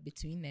bad blood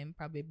between them.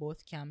 Probably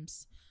both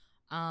camps,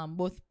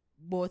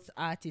 both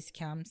artist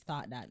camps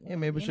thought that. Yeah,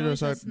 maybe she just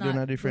start doing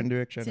a different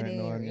direction today,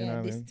 right now. or, You know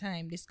what I this mean?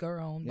 time, this go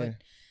around. Yeah. But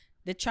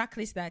the track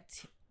list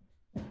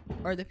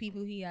or the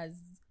people he has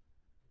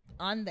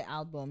on the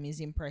album is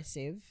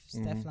impressive.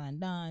 Steph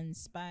London,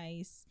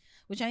 Spice,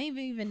 which I didn't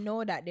even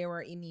know that they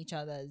were in each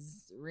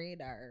other's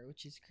radar,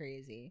 which is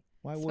crazy.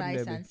 Why wouldn't Spice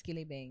they be? and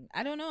Skilly Bang.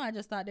 I don't know. I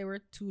just thought they were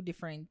two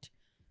different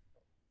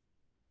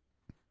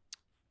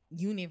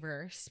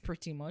universe,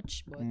 pretty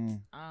much. But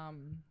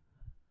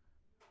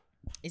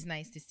it's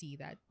nice to see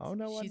that. I don't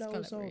know what she's that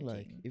would sound like.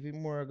 collaborating. If it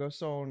more go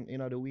sound in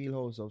the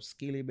wheelhouse of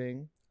Skilly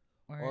Bang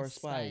or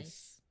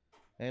Spice.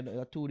 And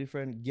two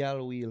different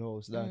gal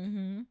wheelhouse that.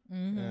 You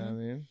know what I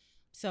mean?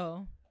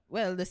 So,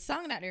 well, the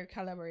song that they're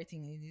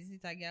collaborating is it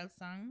a girl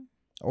song?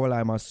 Well,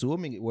 I'm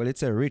assuming. Well,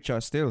 it's a richer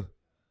still.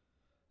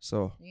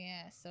 So.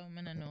 Yeah, so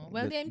I don't know.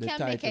 Well, The- them the can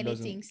make title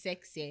anything doesn't-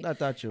 sexy. Not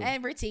that you.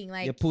 Everything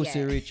like Your pussy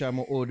yeah. richer,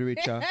 my old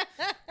richer.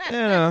 You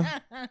know.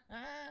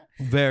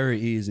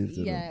 Very easy to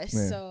do. Yeah,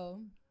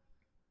 so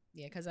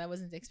yeah, because I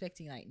wasn't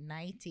expecting like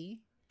 90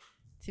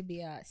 to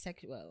be a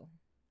sexual.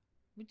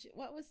 Which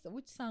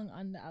song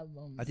on the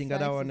album? I think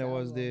that one Spice's there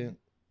was album.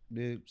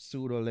 the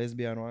pseudo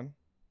lesbian one.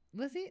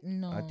 Was it?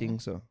 No, I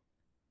think so.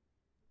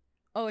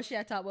 Oh, she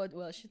had talked about.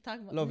 Well, she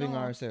talked about Loving no,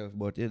 herself,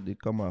 but it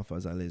come off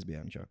as a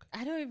lesbian track.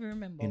 I don't even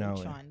remember In a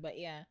which way. one, but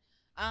yeah,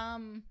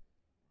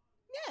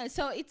 yeah.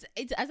 So it's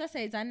as I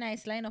say, it's a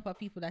nice lineup of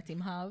people that him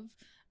have.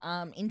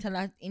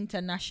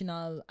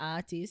 International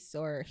artists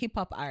or hip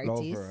hop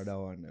artists. Love her, that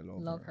one.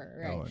 Love her,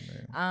 That right. one,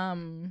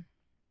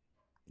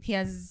 yeah. He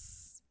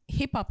has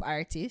hip hop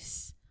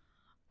artists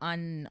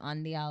on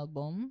the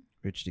album.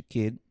 Rich the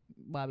Kid,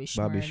 Bobby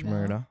Bobby Shmurda,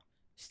 Shmurda,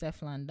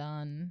 Steph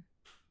London.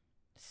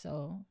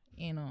 So,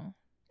 you know.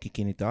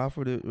 kicking it off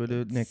with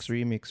the next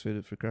remix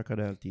for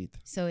Crocodile Teeth.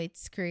 So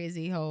it's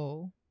crazy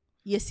how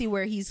you see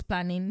where he's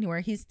planning,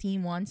 where his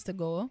team wants to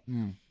go.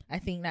 I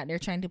think that they're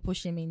trying to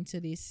push him into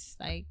this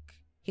like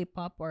hip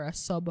hop or a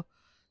sub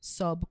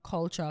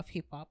culture of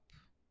hip hop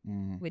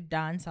with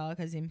dancehall,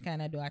 because him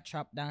kind of do a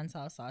trap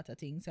dancehall sort of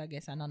thing. So I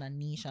guess another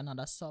niche,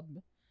 another sub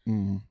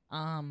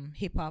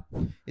hip hop.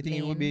 You think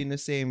it would be in the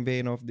same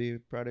vein of the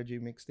Prodigy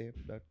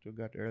mixtape that you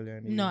got earlier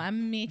in the No, year?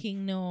 I'm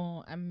making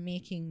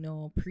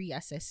no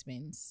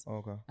pre-assessments.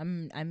 Okay.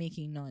 I'm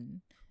making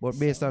none. But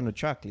based on the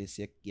track list,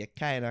 you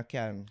kind of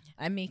can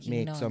I'm making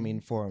make none. some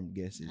informed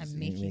guesses.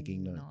 I'm in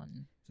making none.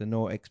 none. So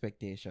no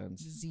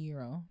expectations.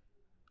 Zero.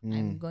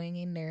 I'm going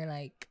in there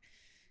like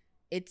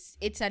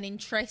it's an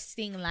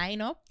interesting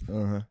lineup,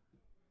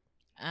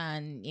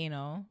 and you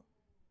know,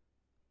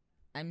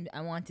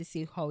 I want to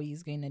see how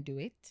he's going to do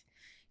it.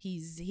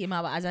 Him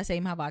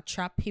have a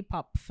trap hip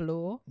hop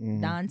flow,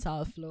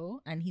 dancehall flow,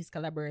 and he's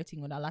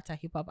collaborating with a lot of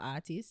hip hop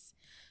artists.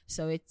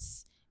 So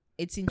it's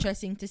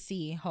interesting to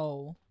see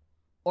how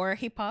our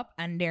hip hop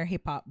and their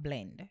hip hop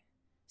blend.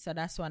 So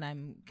that's what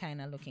I'm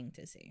kind of looking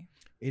to see.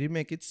 It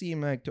make it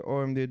seem like to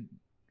Orm did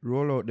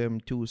roll out them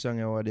 2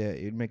 songs over there.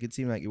 It make it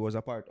seem like it was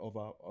a part of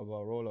a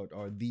rollout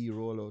or the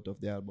rollout of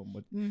the album,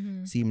 but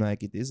seem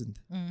like it isn't.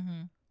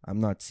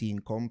 I'm not seeing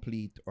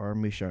complete or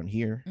mission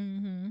here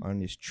on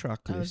this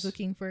track list. I was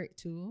looking for it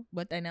too,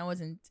 but then I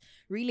wasn't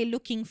really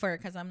looking for it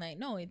because I'm like,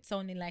 no, it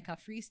sounded like a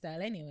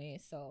freestyle anyway,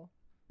 so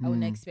I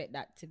wouldn't expect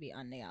that to be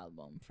on the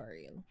album for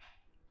real.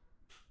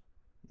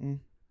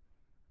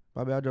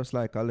 Probably I just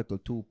like a little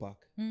 2-pack.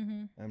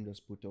 I'm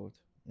just put out.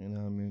 You know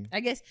what I mean? I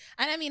guess,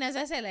 and I mean, as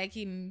I said, like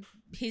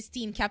his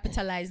team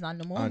capitalized on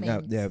the moment.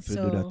 And they have to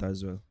do that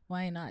as well.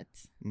 Why not?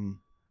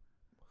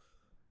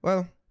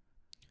 Well,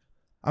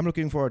 I'm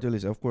looking forward to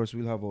this. Of course,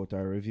 we'll have out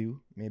our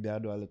review. Maybe I'll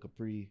do a little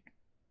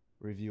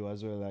pre-review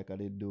as well, like I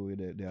did do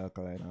with the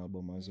Alkaline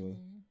album as well.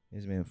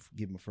 It's me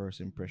give my first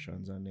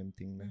impressions on them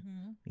thing there.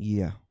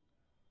 Yeah.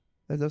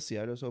 Let's just see.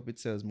 I just hope it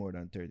sells more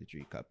than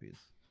 33 copies.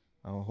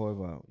 And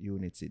however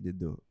units it did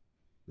do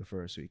the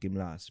first week in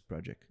last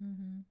project.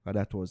 But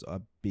that was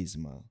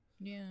abysmal.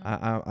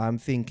 Yeah. I'm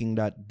thinking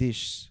that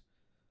this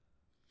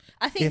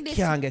I think it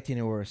can't get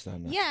any worse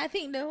than that. Yeah, I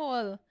think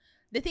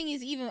the thing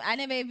is, even I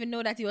never even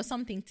know that it was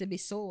something to be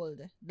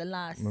sold. The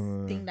last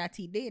thing that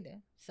he did.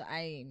 So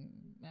I'm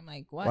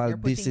like, what? Well,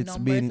 this it's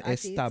been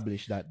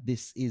established that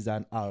this is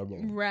an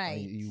album,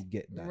 right? You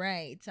get that,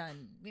 right?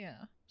 And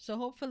yeah, so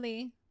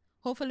hopefully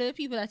the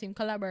people that him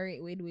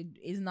collaborate with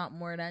is not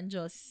more than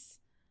just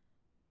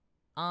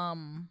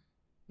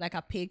like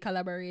a paid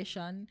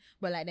collaboration,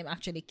 but like them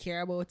actually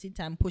care about it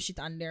and push it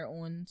on their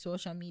own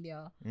social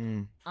media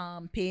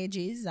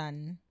pages,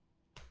 and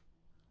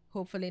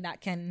hopefully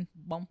that can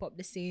bump up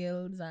the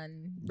sales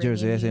and bring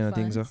in new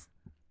fans.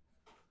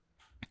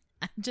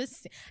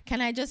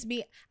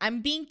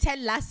 I'm being Ted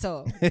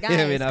Lasso,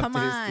 guys. Come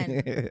on.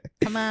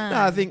 No,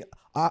 I think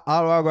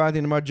I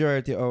think the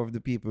majority of the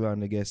people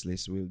on the guest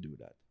list will do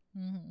that.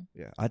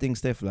 Yeah, I think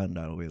Steph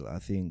Landau will.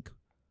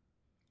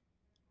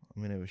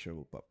 I'm never sure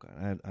about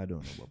Popcorn. I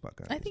don't know about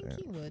Popcorn. I think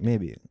he would.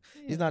 Maybe. Yeah.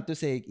 It's not to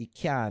say he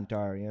can't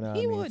or, you know.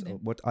 He what I mean?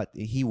 would. But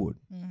he would.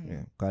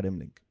 Yeah, got him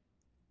link.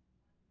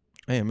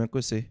 Hey, I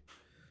could say.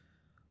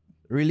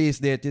 Release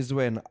date is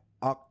when?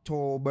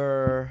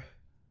 October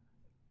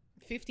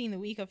 15th, the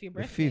week of your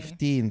birthday.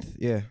 15th,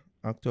 yeah.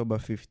 October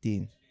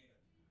 15th.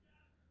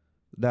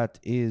 That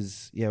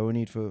is, yeah, we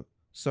need for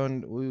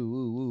Sunday.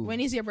 When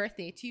is your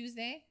birthday?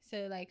 Tuesday?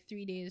 So like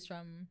 3 days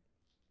from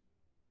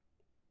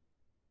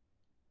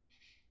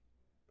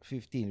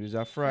 15th. It was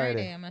a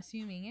Friday. I'm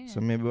assuming, yeah. So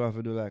maybe we'll have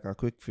to do like a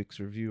quick fix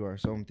review or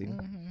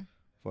something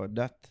for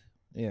that.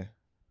 Yeah.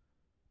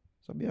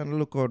 So be on the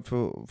lookout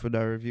for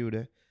that review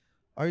there.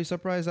 Are you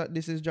surprised that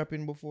this is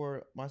dropping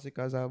before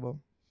Massacre's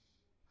album?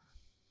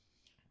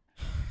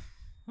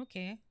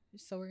 Okay.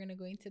 So we're gonna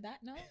go into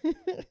that now?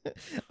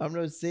 I'm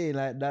not saying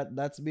like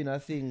that's been a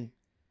thing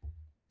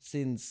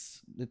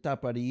since the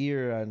top of the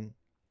year, and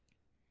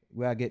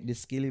where I get the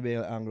Skilly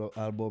Bell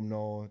album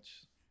now.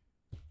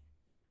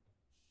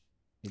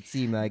 It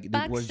seemed like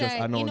it was just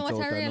announced you know what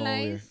out I of nowhere.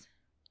 realized?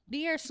 The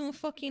year soon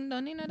fucking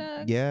done, you know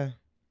that? Yeah.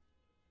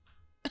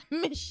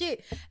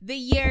 Shit. The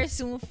year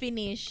soon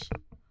finish.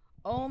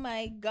 Oh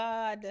my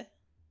god.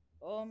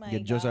 Oh my god. You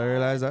just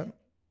realize that?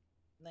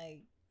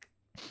 Like,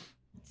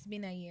 it's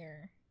been a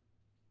year.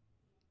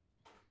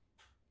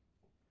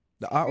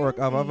 The artwork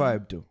have a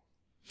vibe too.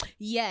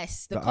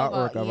 Yes, the cover.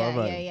 Artwork have a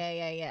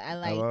vibe. Yeah. I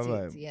liked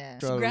it. Yeah.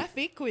 It's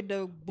graphic with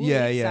the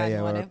bullets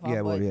and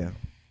whatever.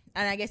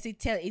 And I guess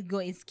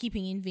it's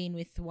keeping in vein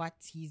with what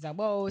he's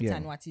about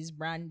and what his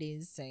brand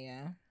is. So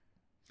yeah.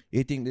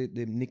 You think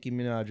the Nicki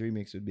Minaj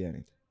remix would be on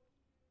it?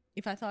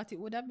 If I thought it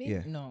would have been?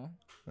 Yeah. No.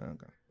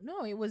 Okay.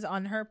 No, it was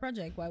on her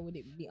project. Why would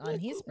it be on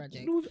his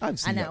project? I've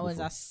seen that was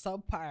a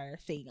subpar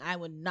thing. I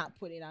would not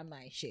put it on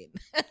my shit.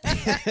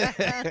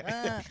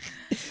 I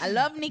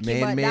love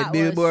Nicki, but that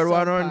Billboard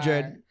was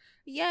 100.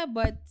 Yeah,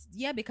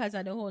 because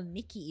of the whole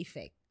Nicki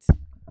effect.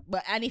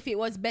 And if it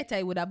was better,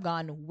 it would have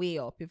gone way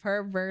up. If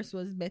her verse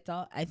was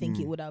better, I think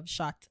it would have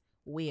shot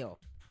way up.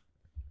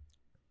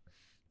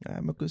 I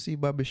could see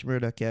Bobby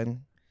Shmurda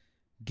can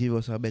give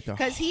us a better.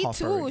 Because he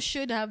too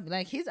should have,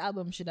 like, his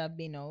album should have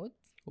been out.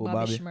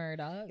 Bobby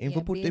Shmurda. If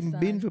we put him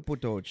bin for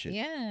put out shit.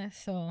 Yeah,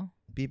 so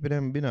people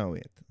them been out.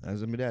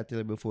 As I tell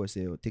you before,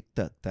 say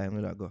TikTok time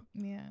will that go.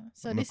 Yeah.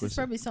 So this is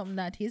probably something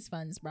that his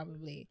fans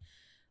probably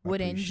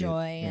would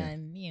enjoy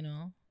and, you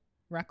know,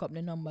 rack up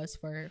the numbers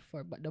for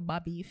the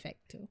Bobby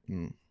effect too.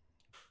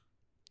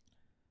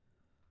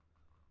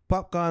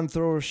 Popcorn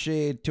throws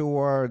shade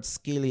towards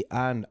Skilly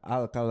and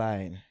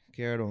Alkaline.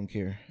 Care or don't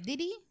care.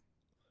 Did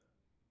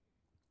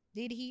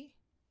he?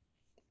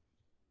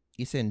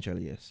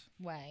 Essentially, yes.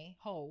 Why?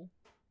 How?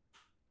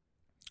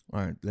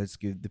 Alright, let's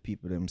give the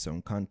people them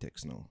some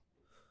context now.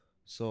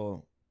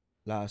 So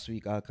last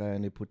week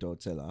Alkaline they put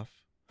out Sell Off,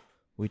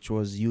 which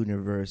was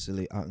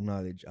universally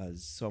acknowledged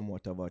as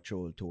somewhat of a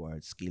troll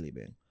towards Skilly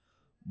Bang.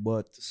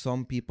 But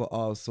some people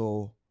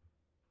also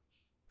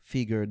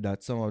figured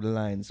that some of the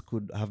lines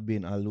could have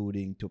been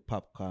alluding to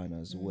Popcorn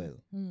as well.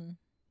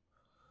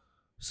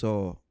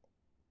 So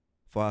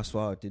Fast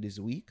forward to this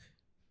week.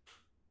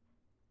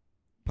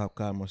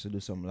 Popcorn must do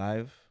some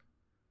live.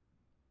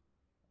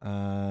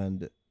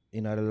 And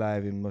in the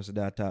live, he must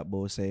that talk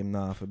about say him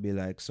now for be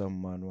like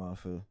some man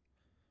waffle.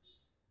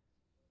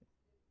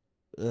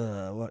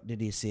 What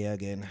did he say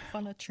again?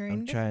 Follow I'm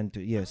trend. trying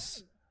to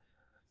use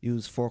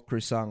folklore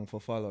song for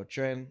follow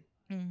trend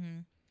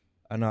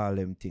and all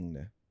them thing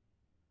there.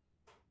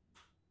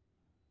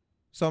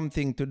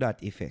 Something to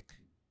that effect.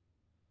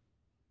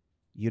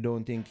 You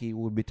don't think he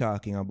would be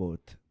talking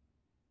about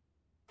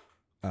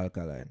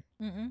Alkaline?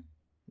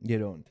 You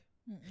don't.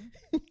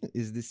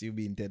 Is this you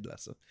being Ted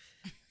Lasso?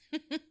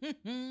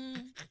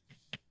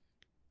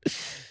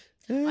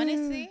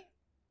 Honestly,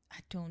 I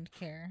don't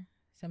care.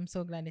 So I'm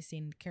so glad they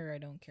saying care. I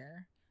don't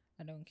care.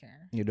 I don't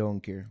care. You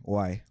don't care.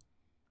 Why?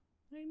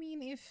 I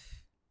mean,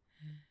 if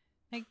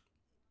like,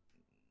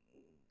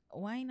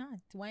 why not?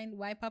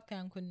 Why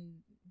Popcorn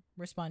couldn't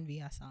respond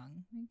via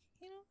song? Like,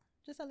 you know,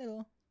 just a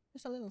little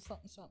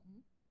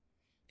something.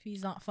 If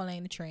he's not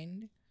following the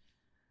trend,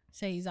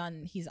 say he's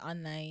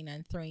online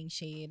and throwing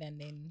shade, and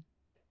then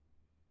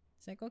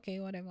it's like, okay,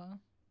 whatever.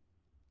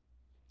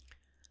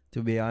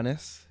 To be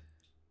honest,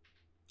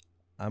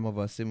 I'm of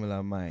a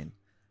similar mind.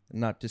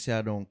 Not to say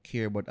I don't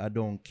care, but I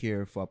don't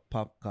care for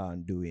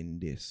Popcorn doing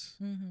this.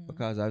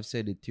 Because I've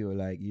said it to you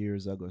like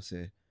years ago,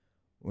 say,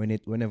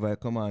 whenever I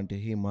come on to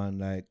him and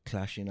like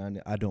clashing on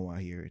it, I don't want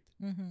to hear it.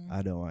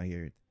 I don't want to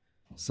hear it.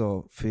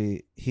 So for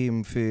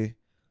him,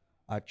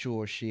 a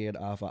true shade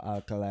of a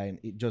Alkaline,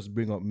 it just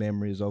bring up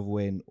memories of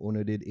when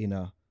Uno did in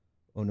a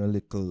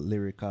little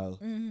lyrical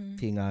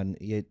thing, and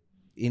yet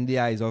in the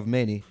eyes of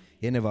many,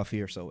 he never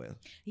fare so well.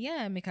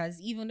 Yeah, because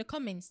even the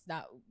comments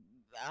that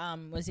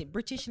was it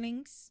British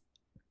Links?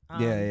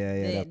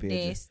 That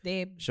page.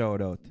 They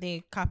shout out.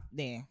 They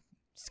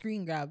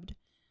screen grabbed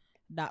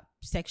that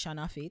section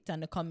of it,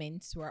 and the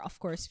comments were of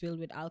course filled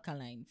with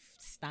Alkaline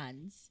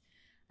stands.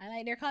 And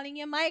like they're calling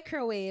you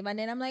microwave, and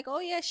then I'm like, oh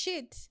yeah,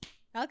 shit.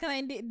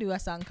 Alkaline did do a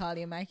song called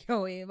you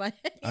microwave,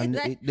 and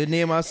like, the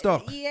name has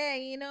stuck. Yeah,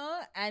 you know,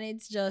 and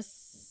it's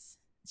just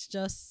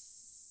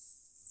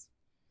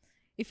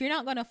if you're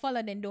not gonna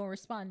follow, then don't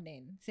respond.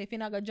 Then so if you're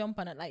not gonna jump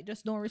on it, like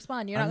just don't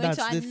respond. You're And not going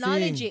to that's the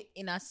acknowledge thing. it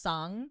in a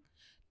song,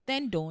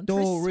 then don't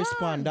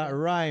respond. That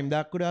rhyme,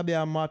 that could have been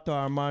a motto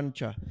or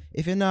mantra.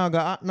 If you're not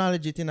gonna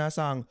acknowledge it in a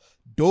song,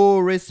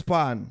 don't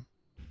respond.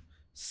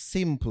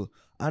 Simple.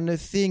 And the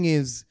thing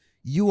is,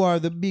 you are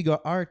the bigger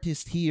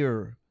artist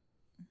here.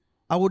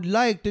 I would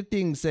like to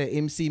think, say,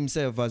 him see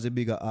himself as a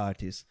bigger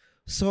artist.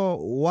 So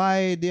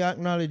why the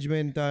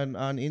acknowledgement on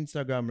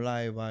Instagram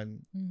Live?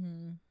 And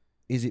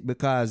is it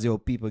because your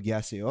people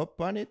gas you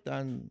up on it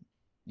and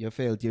you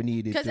felt you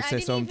needed to say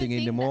something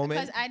in the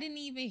moment? Because I didn't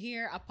even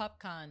hear a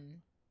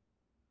Popcorn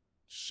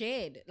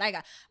shade. Like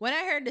when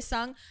I heard the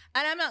song,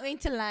 and I'm not going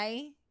to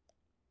lie,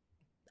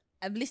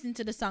 I've listened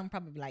to the song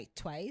probably like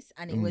twice,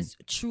 and it was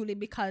truly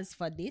because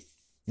for this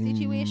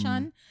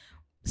situation.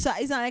 So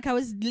it's not like I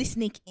was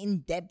listening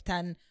in depth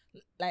and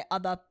like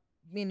other,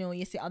 you know,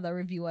 you see other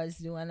reviewers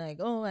do and like,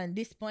 oh, and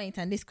this point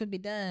and this could be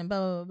done, blah,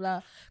 blah,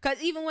 blah.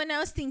 Because even when I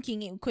was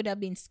thinking it could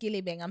have been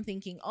Skillibeng, I'm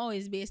thinking, oh,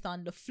 it's based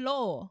on the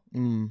flow.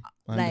 And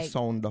like the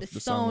sound of the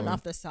song.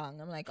 of the song.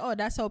 I'm like, oh,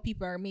 that's how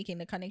people are making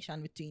the connection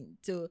between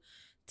to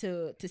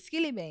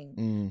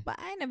Skillibeng. But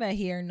I never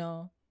hear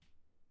no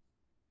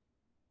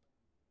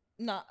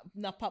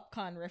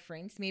Popcorn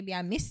reference. Maybe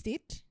I missed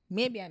it.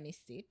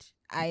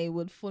 I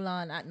would full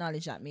on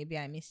acknowledge that maybe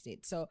I missed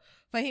it. So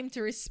for him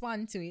to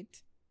respond to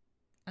it,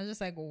 I was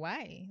just like,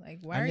 why? Like,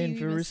 why and are then you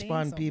if even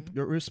respond saying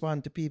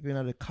respond to people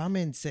in the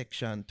comment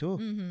section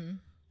too.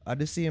 At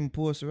the same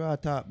post where I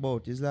talk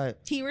about, it's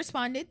like he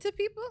responded to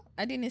people?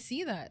 I didn't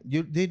see that.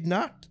 You did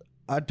not.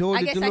 I told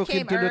you to look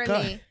into the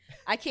comment.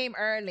 I came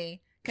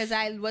early because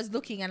I was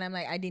looking and I'm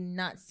like, I did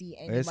not see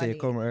anybody. I say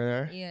come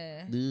earlier.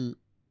 Yeah.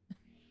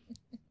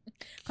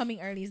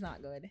 Coming early is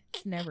not good.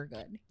 It's never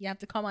good. You have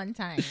to come on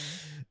time.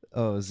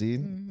 Oh, see?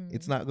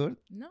 It's not good?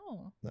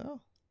 No.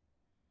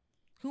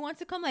 Who wants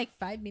to come like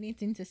 5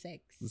 minutes into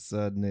sex?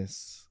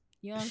 Sadness.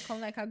 You want to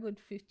come like a good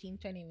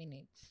 15-20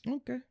 minutes.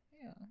 Okay.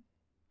 Yeah.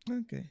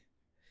 Okay.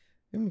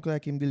 Him look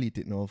like him delete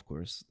it now, of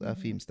course. That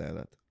film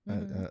style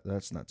that.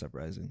 That's not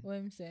surprising. What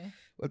him say?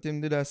 What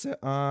him did I say?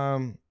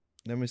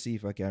 Let me see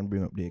if I can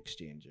bring up the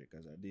exchanger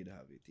because I did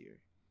have it here.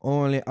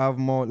 Only have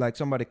mouth, like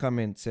somebody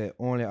comment say,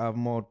 only have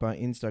mouth on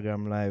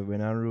Instagram Live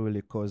when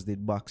Unruly Cuz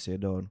did box you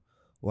down.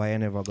 Why you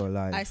never go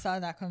live? I saw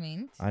that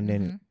comment. And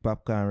then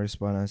Popcorn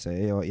respond and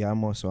say, yo, you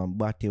must want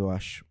body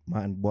wash,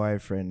 man,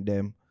 boyfriend,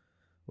 them.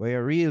 Where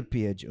your real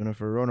page, you know, if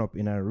you run up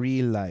in a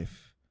real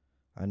life.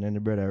 And then the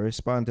brother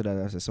respond to that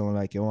and say, sound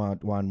like you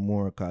want one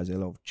more because you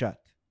love chat.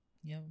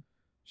 Yeah.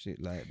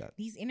 Shit like that.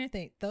 These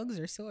internet thugs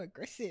are so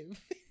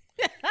aggressive.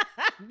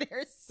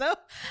 They're so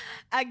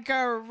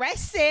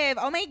aggressive.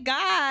 Oh my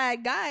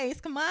God,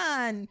 guys, come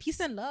on. Peace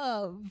and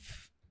love.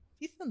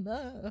 Peace and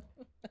love.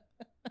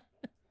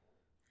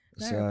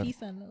 So,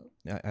 peace and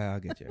love. I'll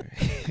get you.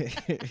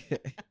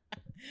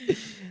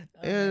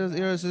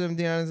 Here's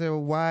something I say,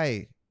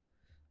 why?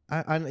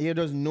 And you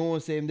just know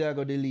same day I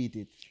go delete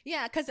it.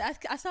 Yeah, because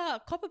I saw a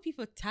couple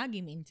people tag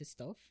him into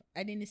stuff.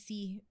 I didn't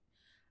see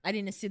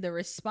the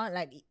response.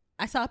 Like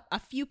I saw a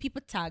few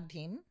people tagged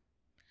him.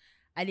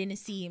 I didn't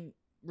see him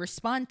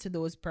respond to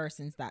those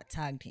persons that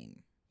tagged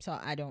him. So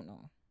I don't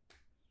know.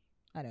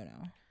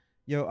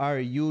 Yo,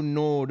 Ari, you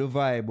know the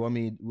vibe what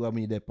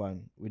me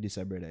depend with this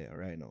brother here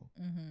right now.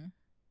 Mm-hmm.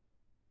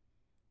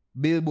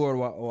 Billboard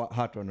what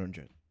Hot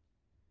 100.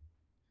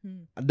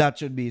 That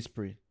should be his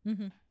pre.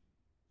 Mm-hmm.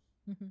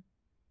 Mm-hmm.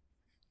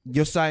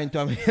 You signed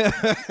to me.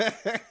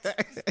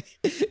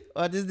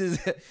 What is this?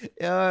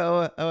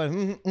 Yeah.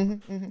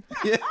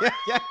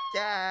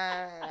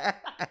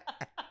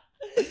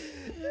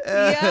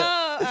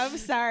 Yo, I'm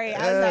sorry.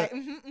 I was like,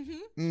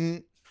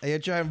 And you're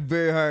trying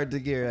very hard to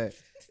get right.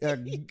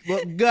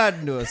 But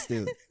God knows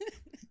still.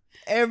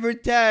 Every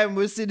time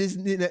we see this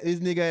nigga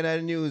in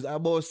the news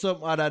about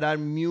something other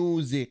than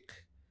music,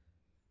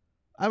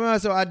 I mean,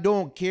 so I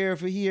don't care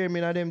if you hear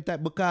me in them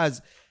type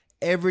because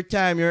every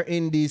time you're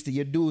in this,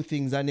 you do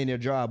things and then you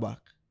draw back.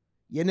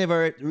 You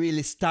never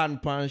really stand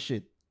on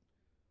shit.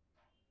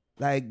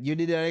 Like you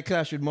did a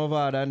clash with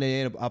Mavado and then you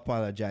end up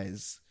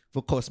apologize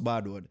for cuss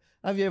bad word.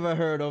 Have you ever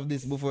heard of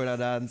this before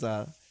that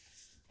answer?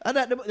 And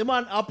that the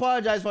man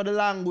apologized for the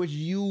language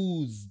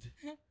used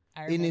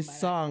in his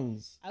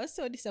songs. I was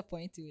so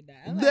disappointed with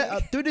that. I'm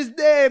like, To this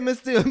day,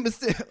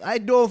 I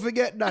don't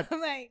forget that. I'm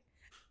like,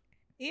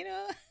 you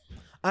know.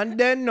 And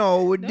then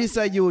now with this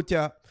youth,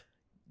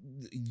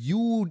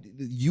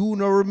 you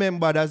no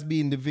remember as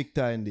being the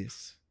victor in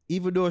this.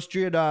 Even though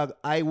Stray Dog,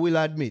 I will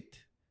admit,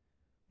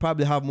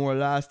 probably have more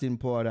lasting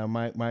power than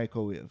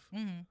Microwave.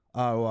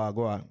 Or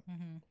go on.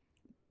 Mm-hmm.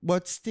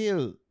 But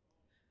still,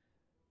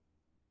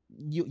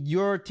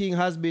 your thing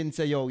has been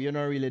say, yo, you're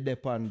not really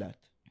dep on that.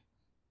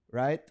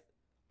 Right?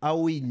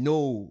 And we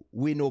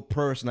know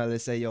personally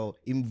say, yo,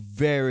 I'm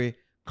very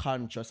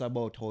conscious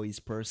about how he's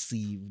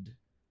perceived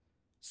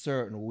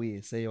certain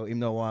way. Say, yo, him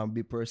not want to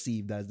be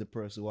perceived as the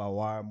person who a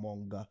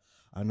warmonger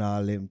and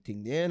all them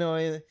things. You know,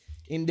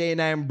 in the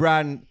name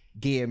brand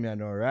game, you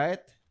know, right?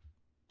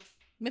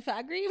 If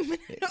I agree,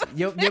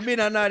 you been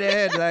on the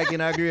head like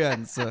in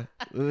agreement, so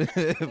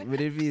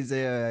but if you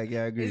say like you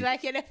agree, it's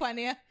like you're the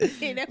funny,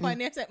 say,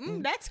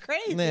 that's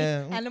crazy,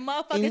 yeah. and the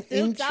motherfucker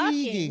still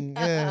intriguing.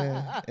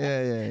 talking.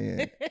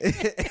 Yeah.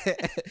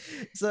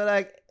 So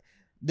like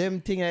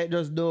them thing I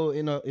just do,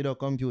 it don't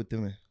compute to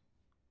me.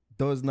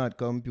 Does not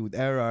compute.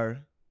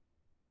 Error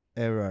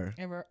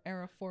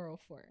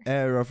 404.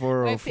 Error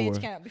 404. My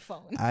page can't be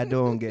found. I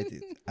don't get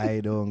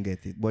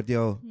it. But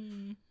yo,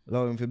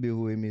 allow him to be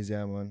who he is,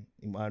 yeah, man.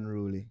 Him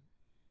unruly.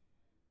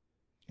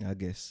 I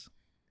guess.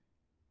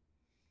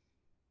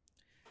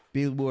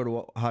 Billboard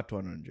Hot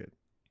 100.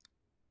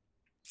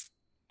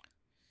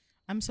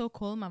 I'm so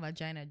cold, my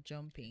vagina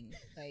jumping.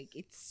 Like,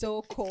 it's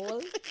so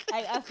cold.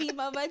 I feel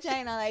my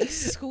vagina like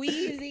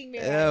squeezing me.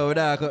 Yeah, we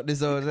don't cut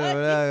this out. Cut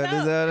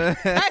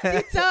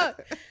it out.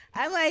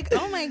 I'm like,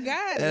 oh my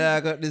God. Yeah,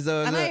 I cut this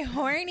out. Am I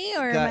horny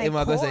or am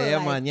I cold? Go say, yeah,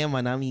 like,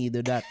 man, I mean,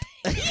 do that.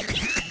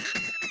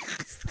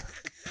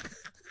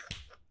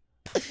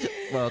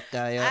 Fuck,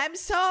 I'm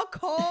so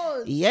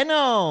cold. You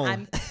know.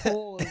 I'm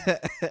cold.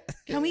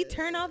 Can we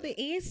turn off the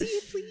AC,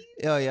 please?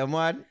 Yo, yeah,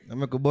 man. I'm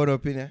going to burn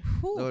up in here.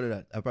 Whew. Don't do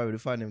that. I probably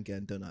find them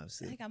can turn off.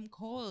 See? Like, I'm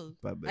cold.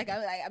 Probably. Like,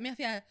 I mean, I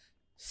feel like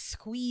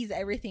squeeze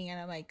everything, and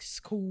I'm like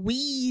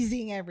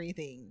squeezing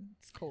everything.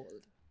 It's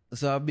cold.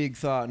 So a big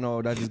thought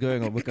now that is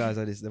going on because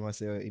of this. They must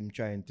say him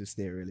trying to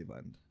stay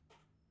relevant.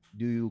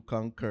 Do you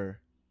concur?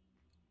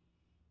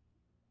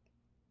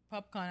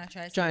 Popcorn, I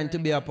try Trying to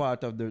be a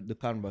part of the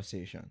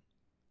conversation.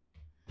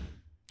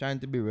 Trying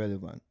to be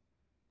relevant.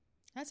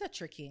 That's a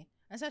tricky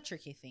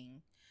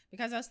thing.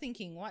 Because I was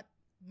thinking, what?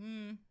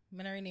 I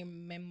don't really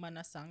remember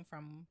a song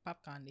from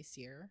Popcorn this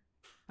year.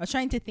 I was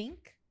trying to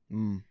think.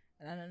 And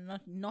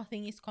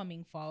nothing is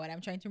coming forward.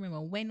 I'm trying to remember,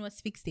 when was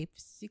Fixed Tape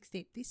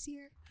this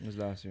year? It was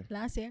last year.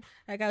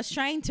 Like, I was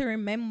trying to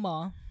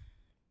remember.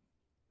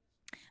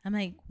 I'm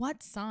like,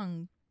 what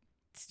song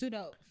stood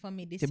out for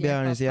me this year? To be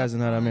honest, he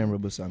hasn't had a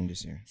memorable song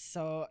this year.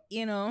 So,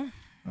 you know.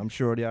 I'm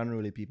sure the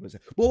unruly people say,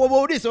 but what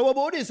about this? What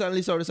about this? And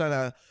listen to the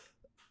song.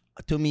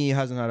 To me, he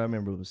hasn't had a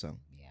memorable song.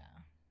 Yeah.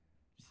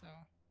 So.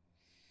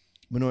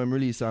 We know him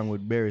release song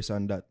with Barry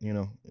and that, you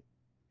know.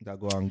 That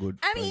go on good.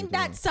 I mean,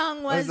 that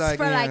song was like,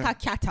 for like a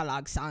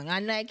catalog song,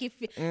 and like if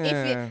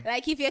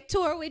you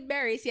tour with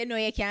Barry's, you know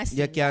you can't sing.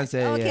 You can't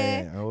say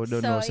okay. Yeah. I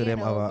don't know. So them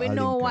have we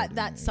know what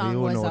that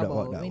song was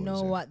about. We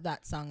know what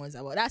that song was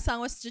about. That song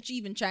was to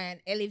even try and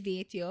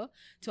elevate you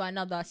to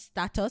another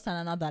status and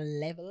another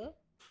level.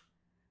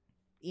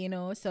 You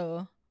know,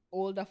 so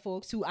older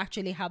folks who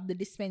actually have the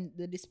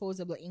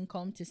disposable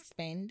income to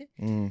spend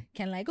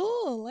can like,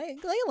 oh,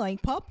 I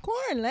like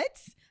Popcorn.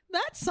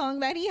 That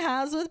song that he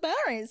has with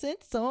Barris,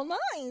 it's so nice.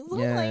 Oh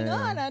my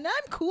God, and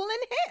I'm cool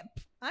and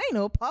hip. I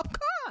know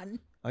Popcorn.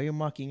 Are you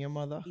mocking your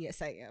mother?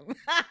 Yes, I am.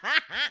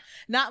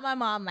 Not my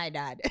mom, my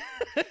dad.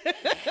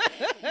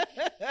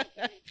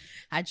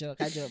 I joke.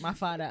 My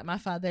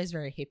father is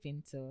very hip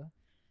into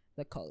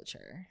the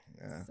culture.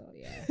 Yeah. So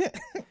yeah.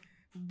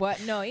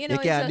 But no, you know, You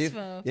it's can't, just you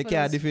for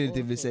can't those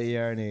definitively old say folks.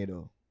 you're an A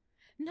though.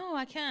 No,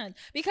 I can't,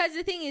 because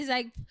the thing is,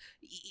 like,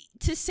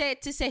 to say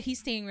he's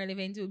staying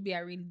relevant would be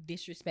a real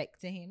disrespect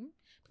to him.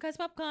 Because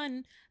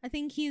Popcorn, I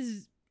think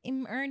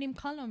him earned him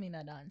column in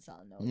a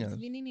dancehall now. Yes. He's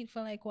been in it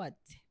for like what,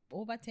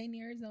 over 10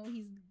 years now.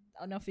 He's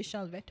an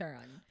official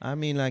veteran. I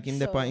mean, like in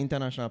the So-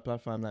 international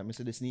platform, like I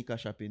see the sneaker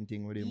shopping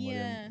thing with him, where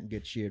Yeah. them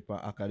get shared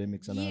for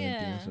academics and all them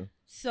Yeah. things. So.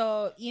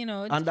 So, you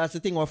know, And that's the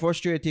thing. What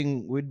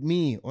frustrating with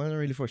me, well, not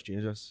really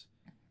frustrating. It's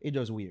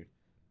just weird.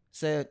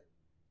 So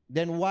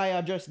then why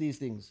adjust these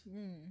things?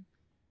 mm,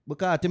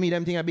 Because to me,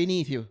 them things are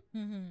beneath you.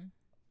 mhm.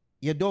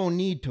 You don't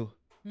need to.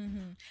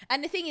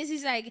 And the thing is,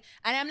 he's like,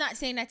 and I'm not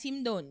saying that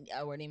him don't,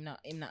 or him not,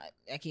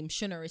 like him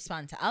shouldn't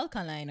respond to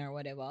Alkaline or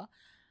whatever.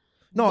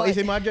 No, But- if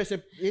him address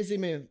it,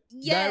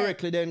 Yeah.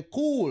 directly, then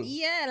cool.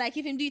 Yeah, like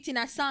if him do it in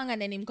a song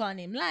and then him calling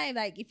him live,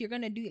 like if you're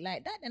gonna do it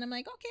like that, then I'm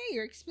like, okay,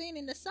 you're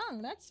explaining the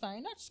song, that's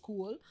fine, that's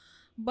cool.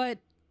 But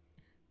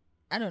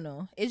I don't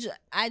know.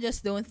 I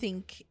just don't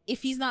think,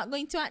 if he's not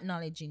going to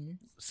acknowledge him,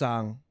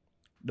 Song,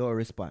 don't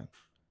respond.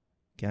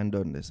 Can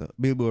done this.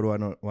 Billboard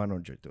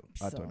 100 too.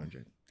 At So.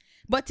 100.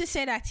 but to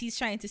say that he's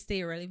trying to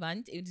stay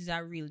relevant, it is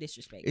a real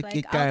disrespect.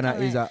 It kind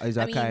of is a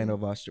I mean, kind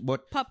of a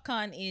but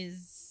Popcorn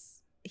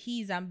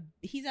he's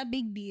a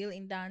big deal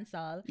in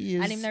dancehall, He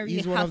is- and him not really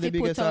he's one have of the to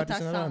put biggest out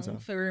artists in the a song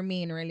dancehall. for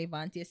remain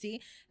relevant. You see,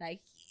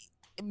 like,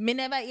 me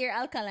never hear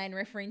Alkaline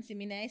reference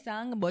him in a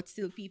song, but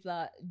still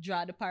people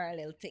draw the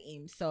parallel to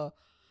him. So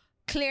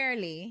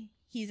clearly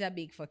he's a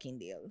big fucking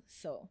deal.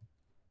 So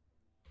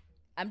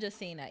I'm just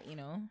saying that, you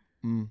know,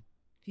 mm,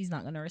 if he's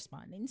not gonna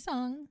respond in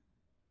song,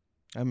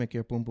 I make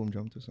your pum pum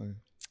jump to something.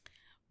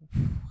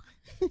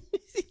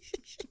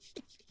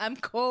 I'm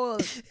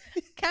cold.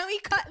 Can we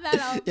cut that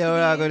out? Yeah, we're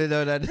not please?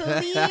 gonna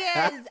do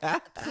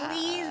that.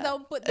 Please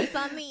don't put this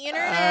on the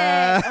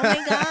internet. Oh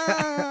my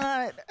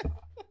god.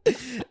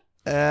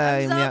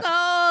 I'm so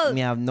cold.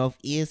 Me have enough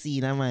AC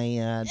in my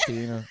yard,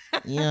 you know.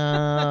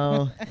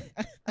 Yo.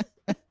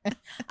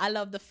 I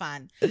love the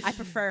fan. I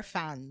prefer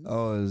fans.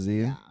 Oh,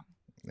 see? Yeah.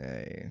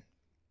 Hey.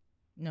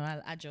 No,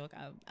 I joke.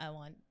 I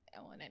want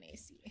an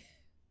AC.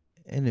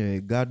 Anyway,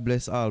 God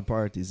bless all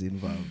parties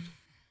involved.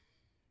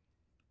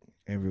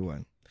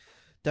 Everyone.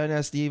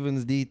 Tanya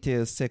Stevens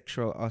details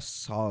sexual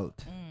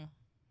assault.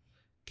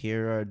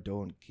 Care or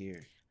don't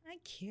care? I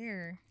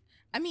care.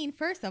 I mean,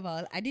 first of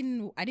all, I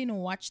didn't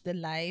watch the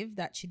live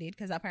that she did,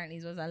 because apparently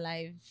it was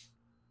a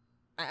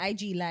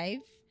IG live.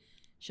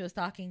 She was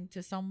talking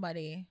to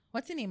somebody.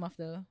 What's the name of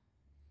the?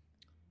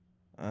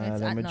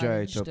 Let's Let me try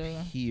it acknowledge up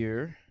the-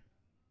 here.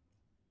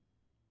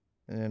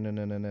 Because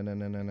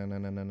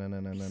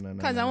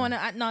I want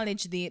to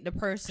acknowledge the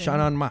person.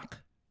 Shannon Mack.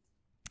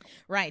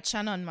 Right,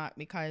 Shannon Mack,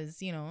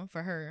 because, you know,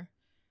 for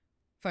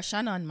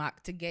Shannon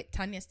Mack to get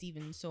Tanya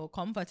Stevens so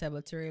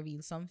comfortable to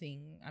reveal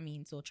something, I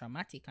mean, so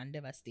traumatic and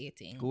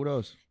devastating.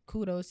 Kudos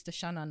to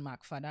Shannon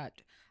Mack for that.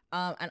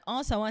 And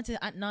also I want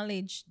to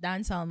acknowledge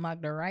Dancehall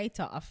Mack, the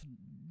writer of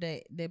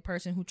the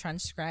person who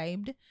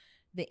transcribed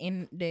the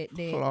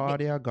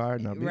Claudia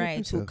Gardner. big up right,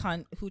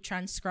 yourself. who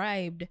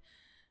transcribed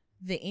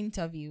the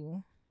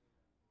interview.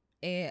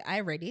 I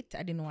read it.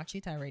 I didn't watch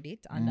it. I read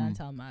it on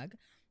Dancehall Mag,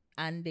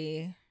 and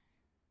the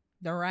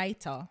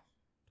writer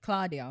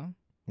Claudia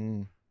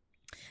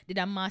did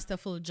a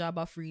masterful job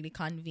of really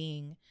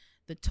conveying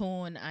the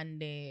tone and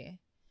the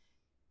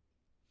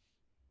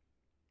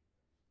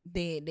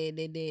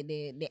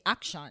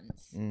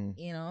actions.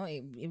 You know,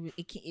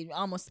 it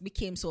almost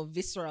became so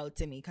visceral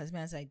to me, because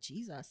I was like,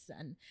 Jesus,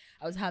 and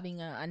I was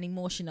having an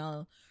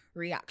emotional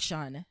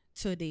reaction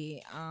to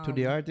the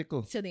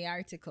article.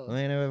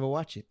 I never ever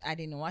watch it. I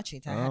didn't watch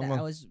it.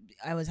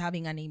 I was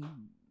having an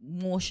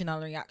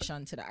emotional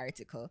reaction to the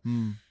article.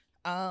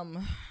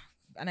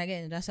 And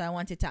again, that's why I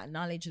wanted to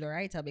acknowledge the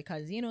writer,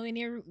 because, you know, when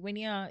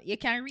you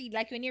can read,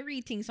 like when you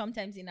read things,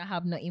 sometimes you don't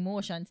have no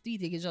emotions to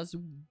it. It's just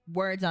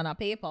words on a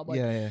paper. But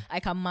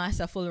like a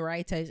masterful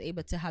writer is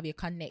able to have you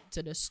connect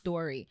to the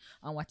story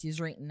and what is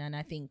written, and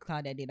I think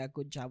Claudia did a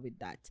good job with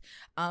that.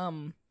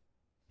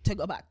 To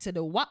go back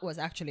to what was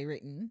actually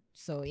written.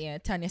 So yeah,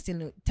 Tanya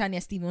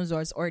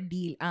Stevens'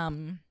 ordeal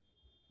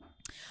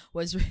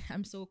was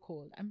I'm so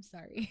cold. I'm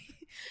sorry.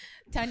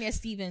 Tanya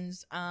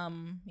Stevens,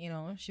 you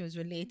know, she was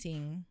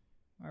relating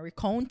or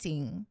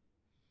recounting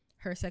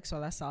her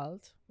sexual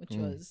assault, which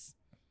was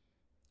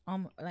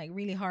like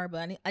really horrible.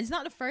 And it's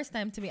not the first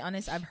time, to be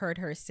honest, I've heard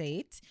her say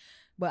it,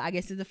 but I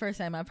guess it's the first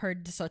time I've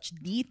heard such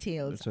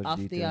details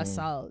of the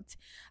assault.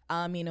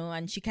 You know,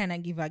 and she kind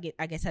of give, I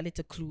guess, a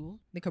little clue,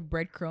 like a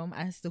breadcrumb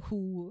as to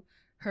who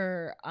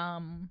her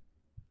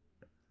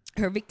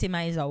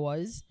victimizer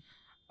was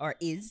or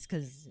is,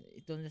 because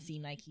it doesn't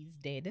seem like he's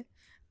dead.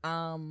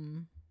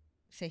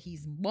 So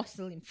he's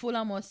full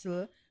of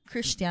muscle,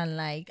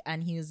 Christian-like,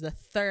 and he was the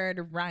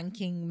third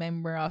ranking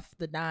member of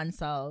the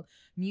dancehall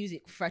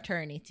music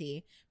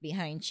fraternity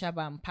behind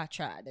Shabba and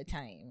Patra at the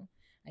time.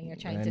 and you're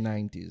trying in to the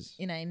 90s.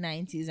 in the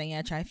 90s, and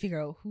you're trying to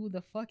figure out who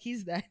the fuck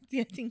is that.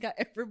 You think of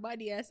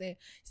everybody, I say,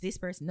 is this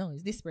person? No,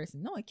 is this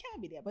person? No, it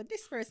can't be there. But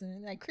this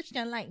person, like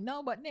Christian Light,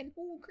 no, but then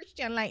who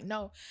Christian Light?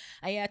 No.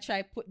 And you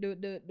try to put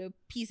the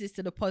pieces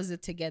to the puzzle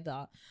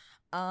together.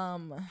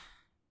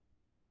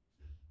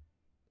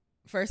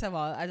 First of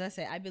all, as I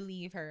said, I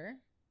believe her.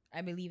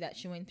 I believe that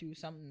she went through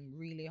something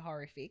really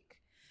horrific.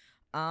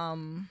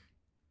 And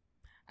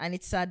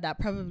it's sad that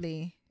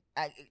probably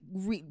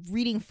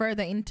reading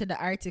further into the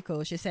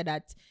article, she said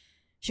that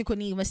she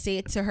couldn't even say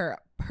it to her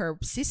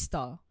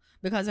sister,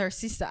 because her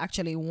sister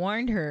actually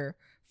warned her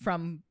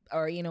from,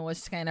 or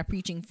was kind of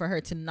preaching for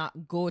her to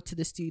not go to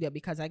the studio,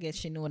 because I guess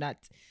she knew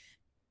that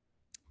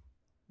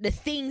the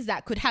things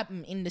that could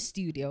happen in the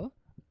studio.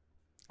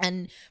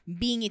 And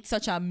being it's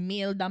such a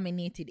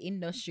male-dominated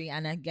industry,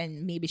 and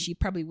again, maybe she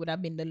probably would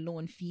have been the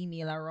lone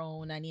female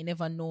around, and you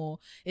never know.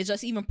 It's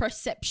just even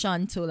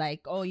perception to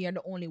like, oh, you're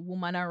the only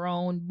woman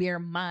around, bare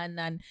man,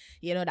 and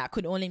that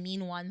could only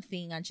mean one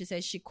thing. And she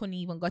says she couldn't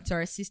even go to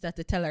her sister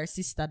to tell her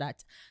sister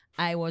that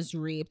I was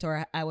raped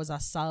or I was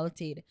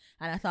assaulted.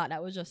 And I thought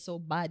that was just so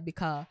bad,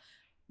 because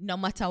no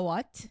matter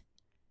what,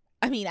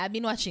 I mean, I've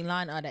been watching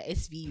Law and Order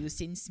SVU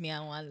since me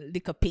and one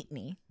little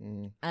Pitney,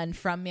 and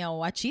from me I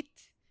watch it.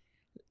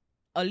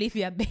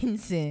 Olivia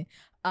Benson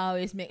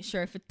always make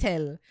sure to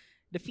tell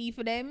the fee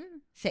for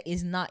them say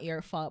it's not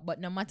your fault.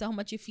 But no matter how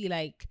much you feel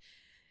like,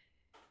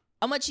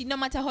 no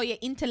matter how you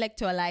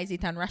intellectualize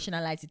it and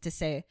rationalize it to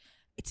say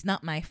it's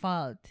not my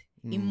fault,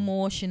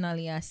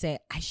 emotionally I say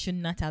I should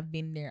not have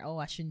been there. Oh,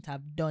 I shouldn't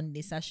have done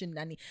this. I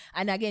shouldn't.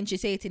 And again, she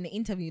said it in the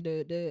interview.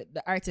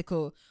 The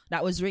article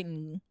that was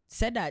written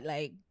said that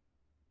like.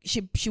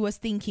 She was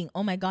thinking,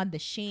 oh my God, the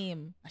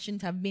shame. I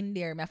shouldn't have been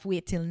there. I have to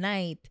wait till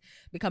night.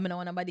 Because I don't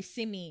want nobody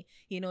see me.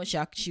 She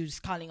was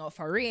calling out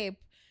for rape.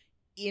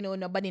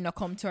 Nobody not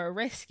come to her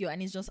rescue.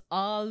 And it's just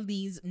all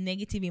these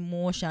negative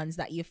emotions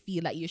that you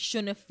feel like you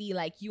shouldn't feel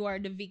like you are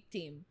the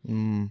victim.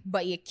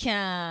 But you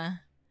can't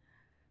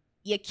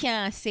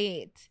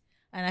say it.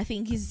 And I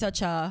think it's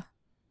such a,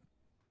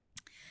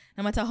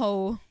 no matter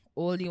how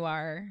old you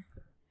are,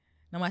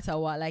 no matter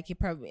what, like you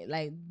probably,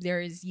 like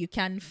you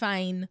can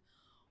find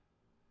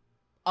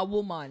a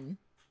woman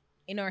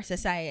in our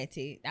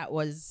society that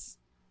was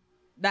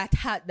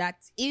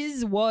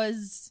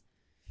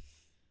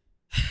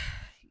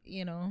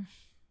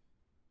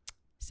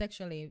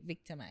sexually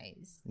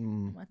victimized,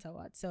 no matter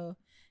what. So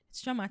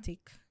it's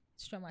traumatic.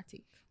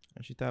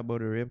 And she talked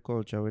about the rape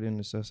culture within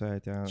the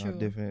society, and I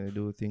definitely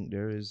do think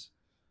there is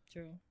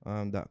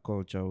that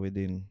culture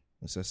within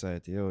the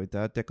society. It'll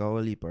take a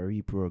whole heap of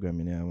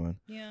reprogramming here, man.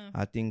 Yeah.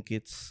 I think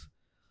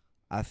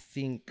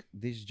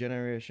this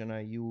generation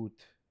of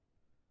youth,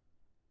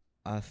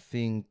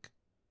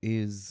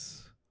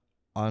 is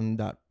on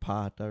that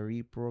path of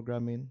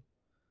reprogramming,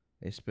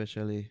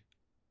 especially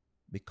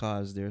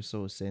because they're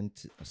so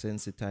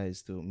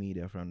sensitized to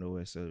media from the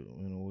West. So,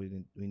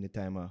 in the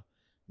time of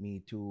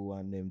Me Too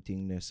and them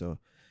thing there. So,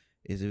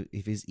 if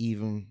it's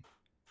even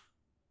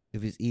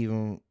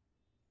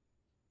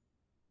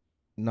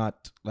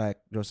not like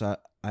just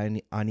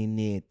an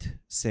innate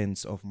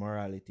sense of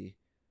morality,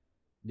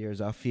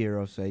 there's a fear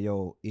of say,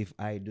 if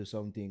I do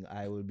something,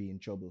 I will be in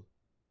trouble.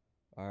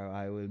 Or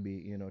I will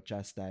be,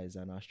 chastised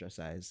and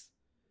ostracized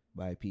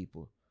by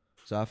people.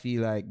 So I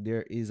feel like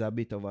there is a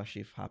bit of a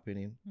shift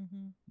happening.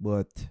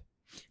 But...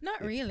 Not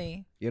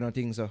really. You don't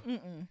think so?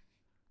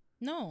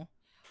 No.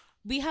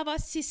 We have a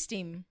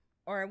system,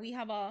 or we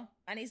have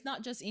and it's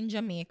not just in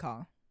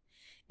Jamaica.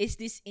 It's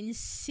this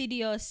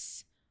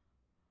insidious...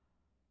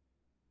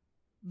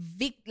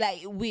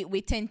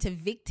 we tend to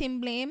victim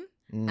blame.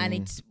 And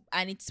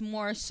it's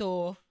more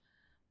so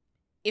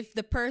if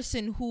the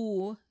person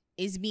who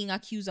is being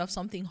accused of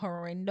something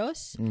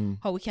horrendous,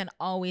 how we can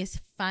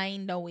always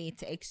find a way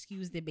to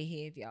excuse the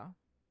behavior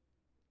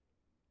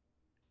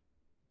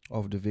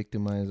of the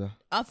victimizer.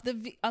 Of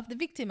the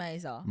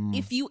victimizer.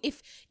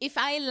 If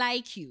I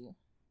like you,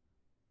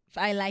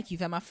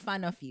 if I'm a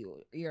fan of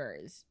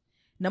yours,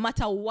 no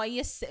matter what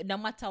you say, no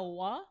matter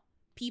what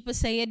people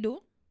say you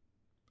do,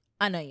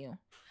 I know you.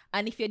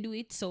 And if you do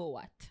it, so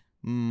what?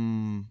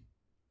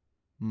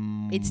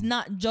 It's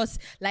not just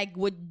like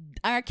with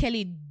R.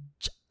 Kelly.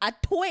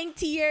 At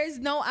 20 years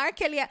now, R.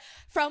 Kelly,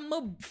 from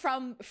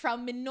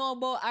me know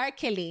about R.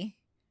 Kelly,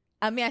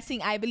 and me I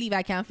sing I Believe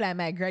I Can Fly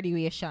my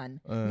graduation.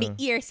 Me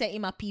ear say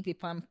him a pee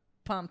pam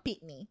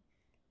Pitney.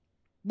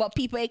 But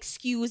people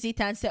excuse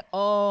it and say,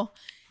 oh,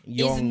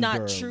 young it's not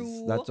girls.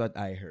 true. That's what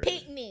I heard.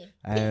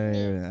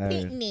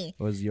 Pitney.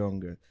 Was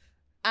younger.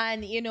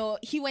 And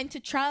he went to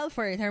trial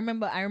for it. I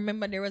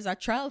remember there was a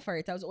trial for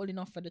it. I was old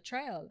enough for the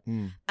trial.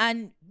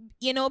 And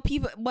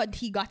people, but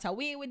he got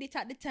away with it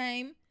at the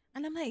time.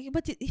 And I'm like,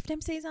 but if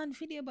them say it's on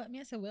video, but me,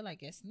 I said, well, I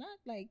guess not.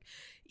 Like,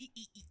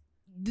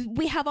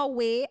 we have a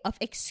way of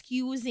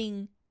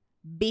excusing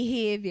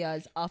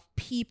behaviors of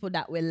people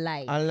that we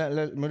like. And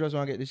I just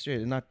want to get this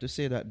straight. Not to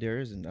say that there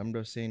isn't. I'm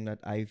just saying that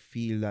I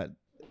feel that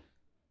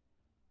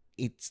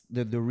it's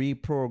the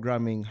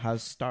reprogramming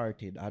has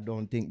started. I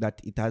don't think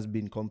that it has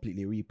been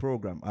completely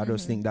reprogrammed. I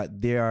just think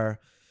that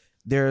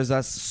there's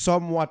a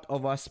somewhat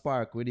of a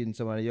spark within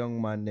some of the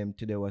young man them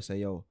today was say,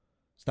 yo,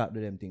 stop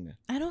doing them thing there.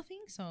 I don't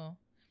think so.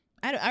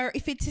 I don't, or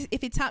if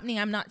it's happening,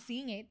 I'm not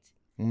seeing it.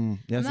 I'm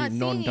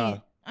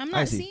I'm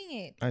not seeing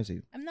it. I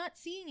see. I'm not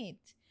seeing it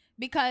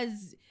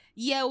because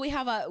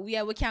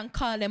we can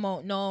call them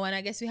out now, and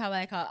I guess we have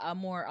like a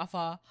more of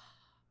a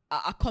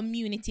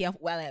community of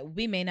like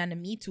women and the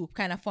Me Too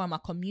kind of form a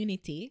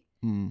community,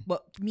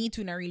 but Me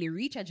Too not really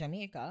reach a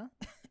Jamaica.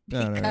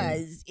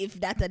 Because if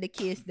that's the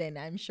case, then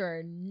I'm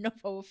sure enough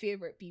of our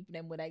favorite people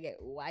then would I get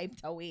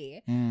wiped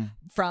away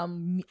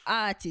from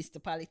artists to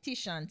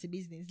politicians to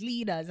business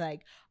leaders.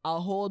 Like a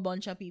whole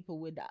bunch of people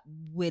would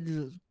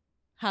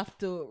have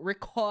to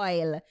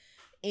recoil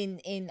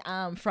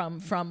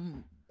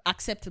from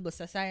acceptable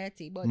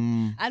society. But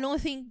I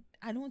don't think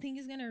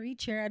it's gonna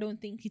reach here. I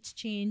don't think it's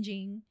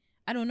changing.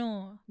 I don't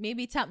know.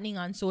 Maybe it's happening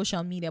on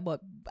social media,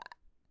 but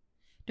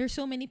there's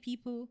so many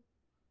people.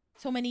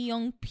 So many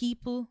young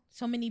people,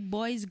 so many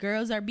boys,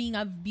 girls are being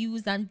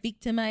abused and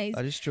victimized.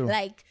 That is true.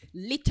 Like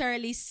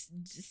literally,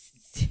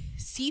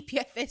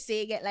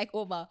 CPFSA get like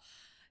over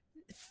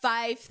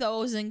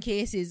 5,000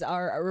 cases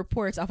or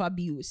reports of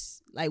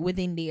abuse, like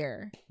within the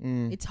year.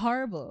 It's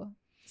horrible.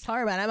 It's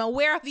horrible. And I'm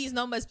aware of these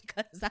numbers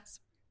because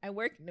I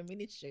work in the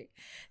ministry.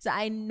 So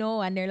I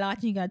know, and they're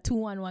launching a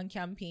 211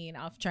 campaign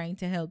of trying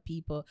to help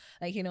people.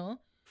 Like,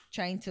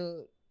 trying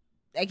to...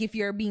 Like if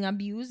you're being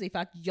abused, if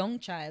a young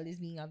child is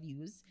being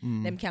abused,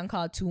 them can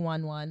call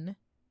 211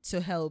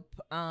 to help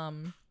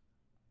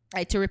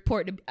like to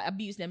report the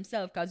abuse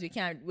themselves, because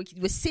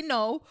we see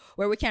now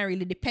where we can't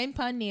really depend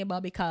on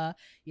neighbor because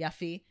you have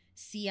to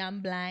see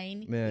and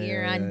blind,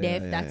 hear and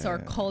deaf. That's our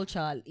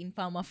culture.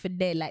 Informa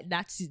fidel, like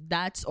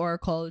that's our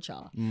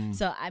culture.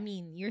 So I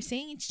mean, you're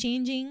saying it's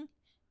changing,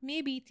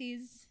 maybe it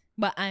is,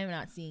 but I'm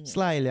not seeing it.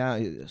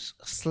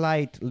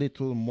 Slight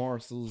little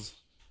morsels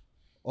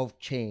of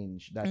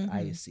change that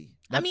I see.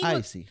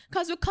 I see.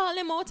 Because we call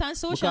them out on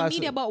social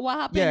media about what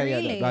happened,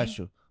 really. Yeah, that's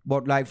true.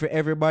 But like for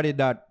everybody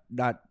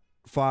that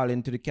fall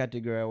into the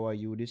category what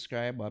you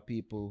describe are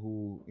people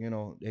who,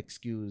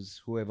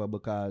 excuse whoever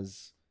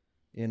because,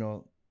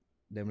 them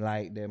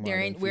like them.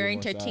 We're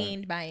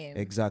entertained by him.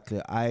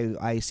 Exactly.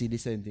 I see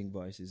dissenting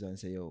voices and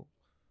say, yo,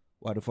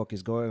 what the fuck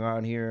is going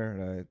on here?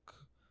 Like,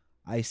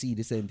 I see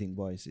dissenting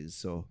voices.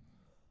 So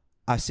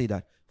I see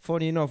that.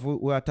 Funny enough,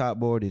 we are talking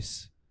about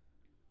this.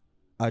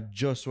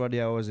 Just one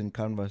day I was in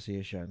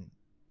conversation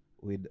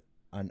with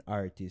an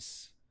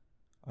artist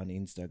on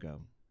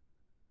Instagram.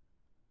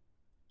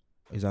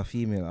 He's a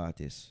female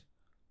artist.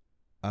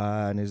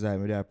 And it's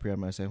like, I pray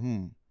and I say,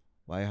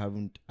 why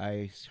haven't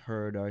I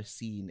heard or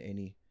seen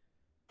any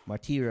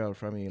material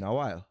from you in a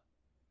while?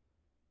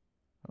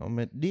 I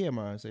met DM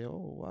her and say,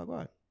 oh,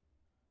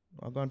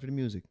 what gone for the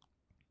music?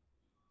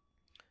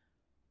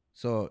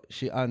 So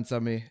she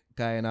answered me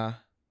kind of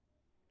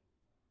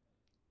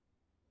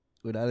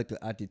with a little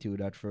attitude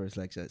at first,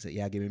 like she said,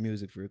 yeah, give me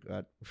music for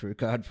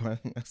record fun.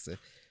 I said,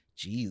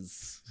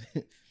 jeez.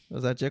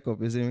 Was that check up,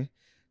 you see me?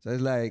 So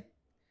it's like,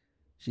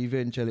 she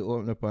eventually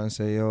opened up and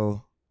said,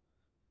 yo,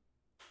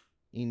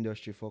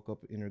 industry fuck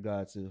up in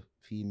regards to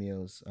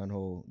females and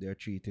how they're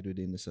treated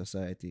within the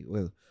society.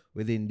 Well,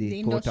 within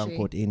the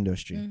quote-unquote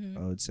industry,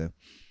 I would say.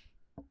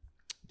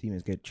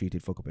 Females get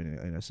treated fuck up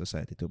in a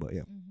society too, but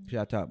yeah. She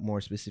talked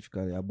more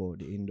specifically about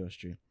the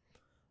industry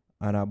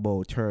and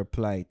about her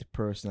plight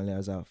personally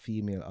as a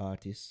female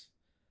artist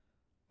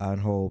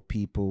and how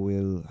people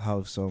will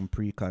have some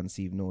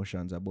preconceived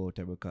notions about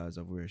her because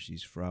of where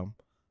she's from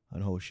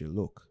and how she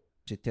look.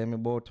 She tell me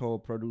about how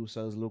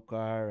producers look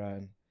her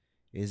and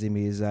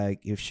is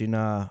like if she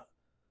not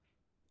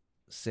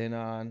send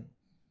on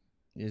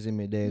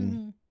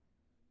then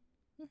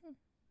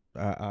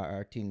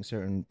our things,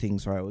 certain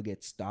things for her will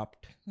get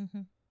stopped.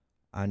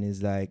 And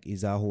it's like,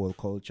 it's a whole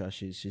culture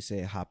she say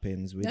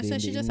happens within the industry. That's why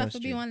she just have to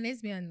be one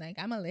lesbian. Like,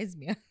 I'm a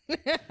lesbian.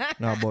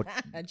 No, but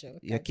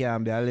you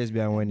can't be a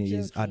lesbian when it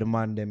is a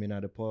demand them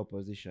in the power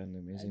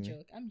position.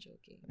 I'm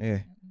joking. Yeah.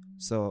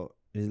 So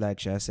it's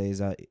like she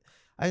says,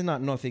 it's not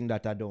nothing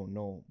that I don't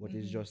know, but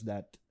it's just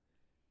that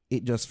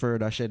it just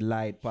further shed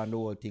light upon the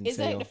whole thing. It's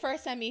like the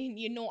first time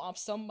you know of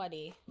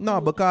somebody. No,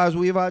 because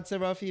we've had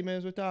several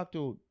females we talk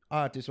to,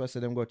 artists who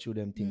say them go through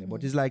them things.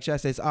 But it's like she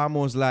says, it's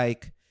almost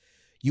like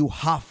you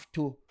have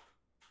to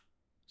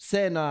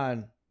send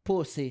on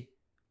pussy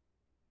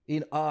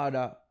in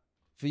order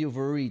for you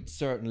to reach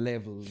certain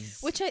levels.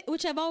 Which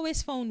I've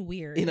always found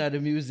weird. In the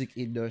music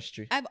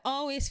industry. I've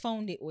always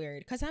found it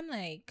weird. Because I'm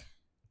like,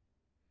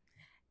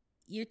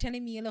 you're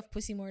telling me you love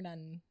pussy more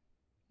than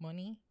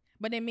money?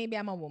 But then maybe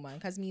I'm a woman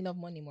because me love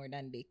money more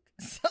than dick.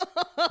 So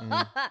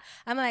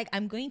I'm like,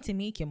 I'm going to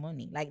make you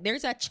money. Like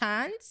there's a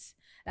chance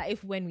that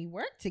if when we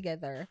work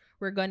together,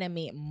 we're going to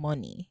make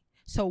money.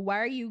 So why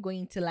are you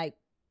going to like,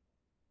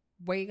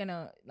 where you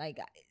gonna like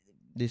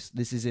this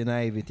is a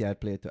naivety I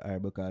play to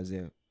her because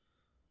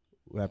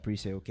we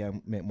appreciate we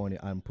can make money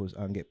and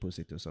get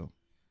pussy too, so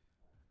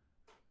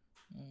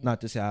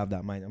Not to say I have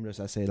that mind. I'm just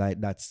I say like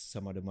that's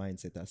some of the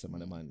mindset that some of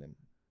the man them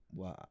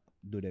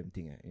do them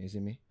thing. You see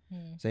me?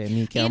 Say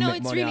me can make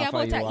it's money really off of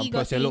about you an and ego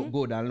plus you look thing.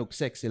 good and look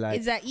sexy. Like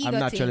It's an ego I'm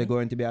naturally thing.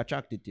 going to be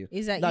attracted to you.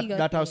 It's an ego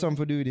That has thing.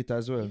 something to do with it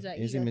as well. It's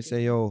an You see ego me thing.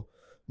 say yo,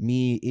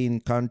 me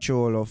in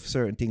control of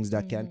certain things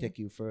that can take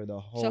you further.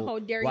 So how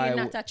dare you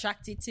not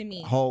attracted to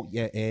me?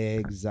 Yeah,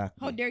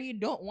 exactly. How dare you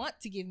don't want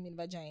to give me the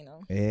vagina?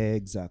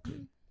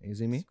 Exactly. You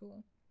see me? It's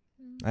cool.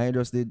 I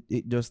just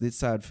did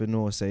sad for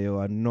no say yo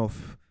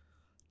enough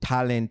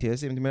talent. You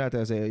see me that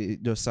I say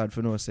it just sad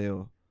for no say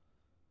yo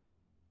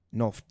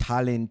enough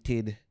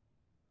talented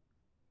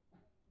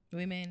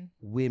women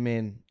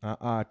and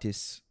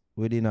artists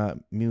within a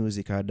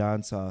music or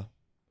dancer.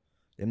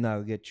 Them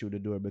not get through the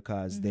door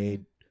because they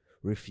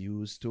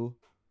refuse to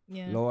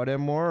lower their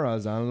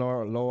morals and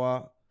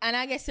lower. And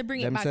I guess to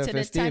bring it back to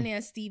the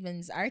Tanya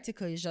Stevens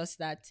article is just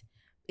that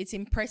it's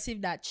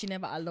impressive that she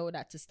never allowed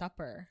that to stop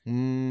her.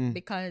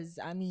 Because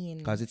I mean,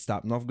 because it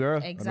stopped enough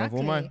girl, enough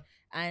woman,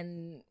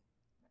 and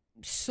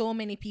so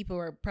many people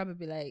were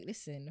probably like,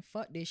 listen,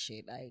 fuck this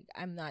shit, like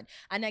I'm not.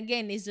 And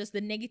again, it's just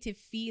the negative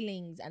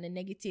feelings and the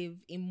negative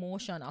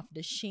emotion of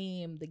the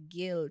shame, the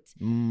guilt,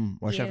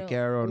 what she have to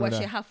carry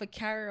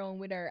around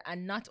with her.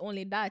 And not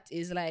only that,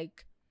 is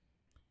like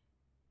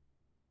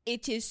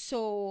it is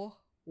so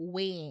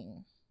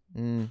weighing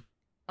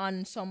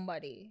on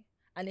somebody,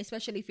 and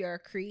especially if you're a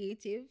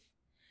creative,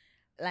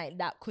 like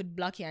that could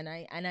block you.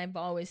 And I've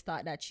always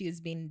thought that she has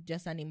been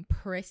just an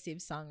impressive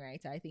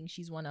songwriter. I think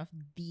she's one of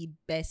the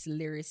best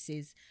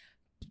lyricists.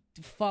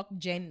 Fuck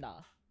gender.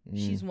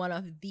 She's one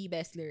of the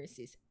best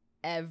lyricists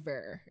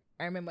ever.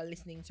 I remember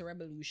listening to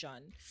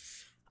Revolution.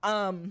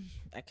 I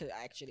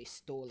actually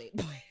stole it.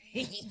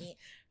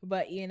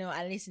 But you know,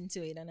 I listened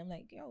to it and I'm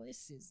like, yo,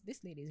 this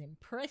lady is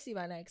impressive.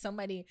 And like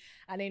somebody,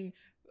 and then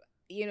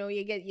you know,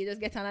 you just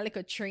get on a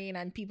little train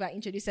and people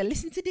introduce her,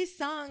 listen to this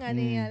song, and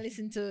then you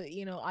listen to,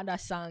 you know, other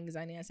songs,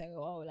 and you say,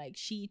 oh, like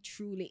she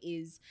truly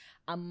is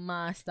a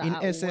master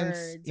at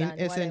words. In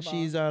essence,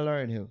 she's a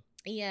Lauryn Hill.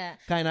 Yeah.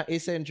 Kind of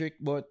eccentric,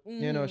 but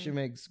you know, she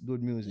makes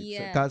good music.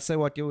 Yeah. So, can't say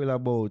what you will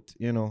about,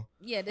 you know,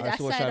 the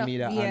social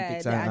media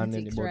antics and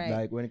antics, but right.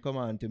 like when it come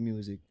on to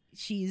music,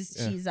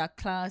 she's a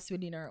class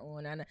within her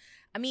own. And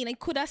I mean, it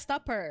could have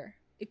stopped her.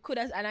 It could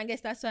have, and I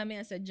guess that's why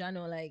I said,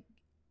 Jano, like,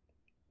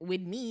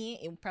 with me,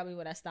 it probably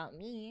would have stopped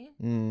me.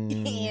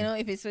 You know,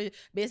 if it's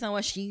based on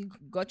what she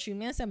got through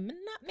me, I said, I'm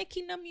not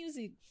making no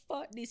music.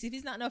 Fuck this. If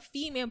it's not a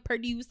female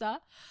producer,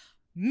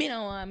 me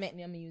don't want to make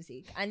no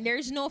music. And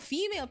there's no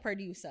female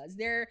producers.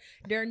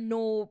 There's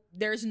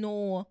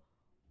no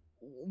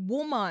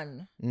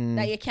woman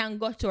that you can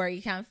go to or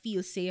you can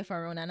feel safe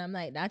around. And I'm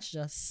like, that's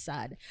just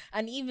sad.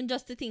 And even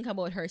just to think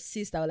about her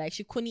sister, like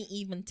she couldn't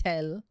even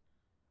tell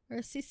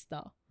her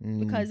sister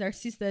because her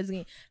sister is,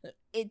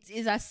 it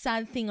is a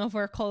sad thing of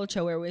our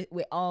culture where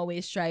we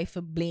always try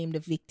to blame the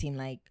victim,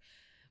 like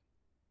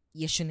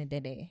you shouldn't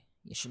have did it,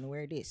 you shouldn't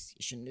wear this,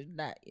 you shouldn't do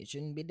that, you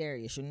shouldn't be there,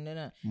 you shouldn't do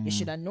that, you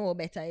should have known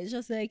better. It's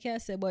just like I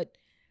said, but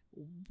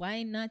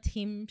why not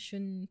him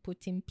shouldn't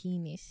put him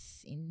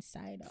penis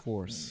inside of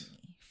force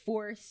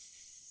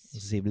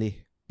Zibli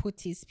put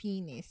his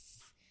penis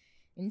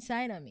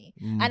inside of me.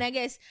 And I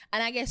guess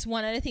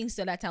one of the things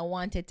that I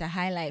wanted to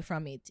highlight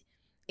from it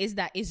is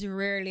that it's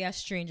rarely a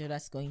stranger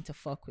that's going to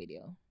fuck with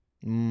you.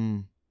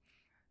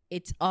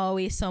 It's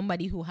always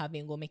somebody who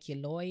having go make you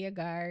lower your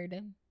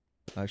guard.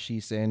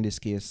 She say in this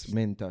case,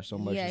 mentor.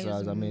 Somebody she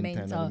says a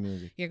mentor in the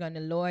music. You're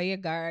gonna lower your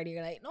guard.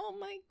 You're like, oh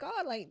my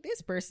god, like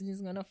this person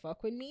is gonna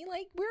fuck with me.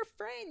 Like we're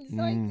friends.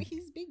 Like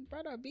he's big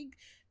brother, big,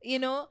 you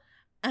know.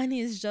 And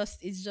it's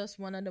just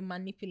one of the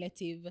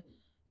manipulative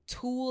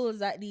tools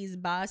that these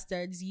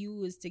bastards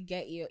use to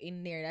get you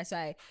in there. That's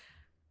why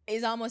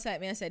it's almost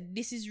like me. I said,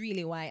 this is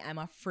really why I'm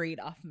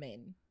afraid of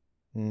men.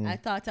 I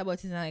thought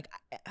about it and I'm like,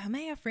 am I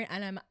afraid?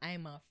 And I'm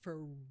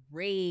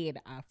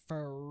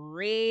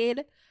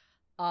afraid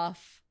of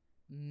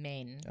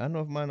men.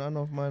 Enough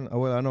man.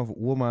 Well, enough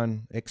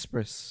woman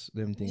express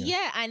them things.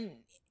 Yeah, and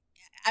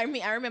I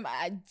mean, I remember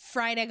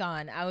Friday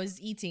gone. I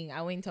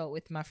went out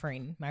with my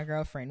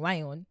girlfriend,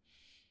 Wyon,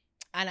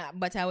 and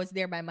but I was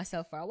there by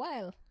myself for a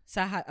while.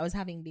 So I was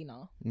having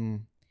dinner.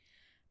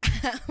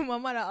 My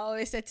mother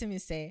always said to me,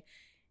 say,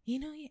 you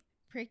know,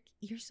 prick,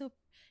 you're so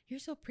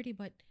pretty,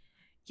 but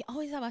you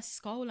always have a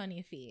scowl on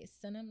your face.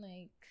 And I'm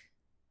like,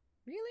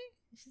 really?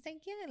 She's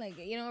like, yeah, like,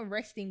 you know,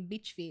 resting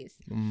bitch face.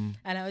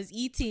 And I was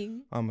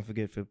eating. I'm gonna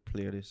forget to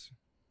play this.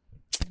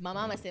 My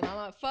mama said,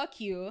 Mama, fuck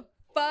you,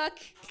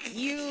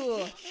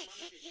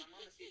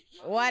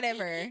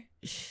 whatever.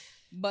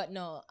 But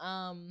no,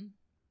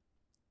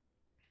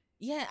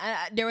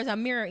 yeah, there was a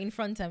mirror in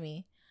front of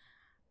me,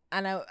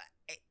 and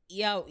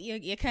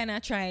you kind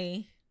of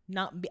try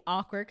not be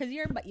awkward because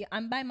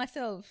I'm by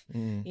myself.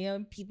 You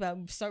know,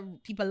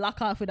 people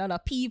lock off with other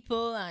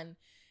people, and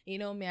you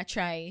know, I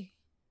try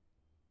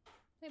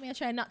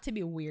not to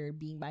be weird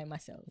being by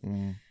myself.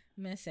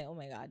 I say, oh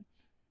my god,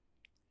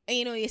 and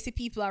you know, you see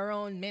people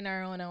around, men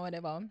around or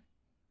whatever.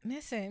 I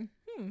say,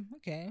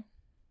 okay,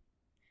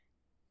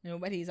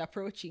 nobody's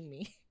approaching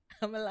me.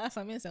 I'm laugh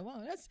at me and say,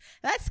 wow,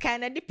 that's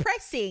kind of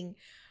depressing.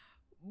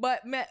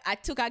 But I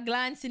took a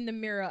glance in the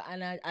mirror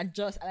and I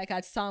just like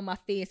I saw my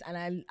face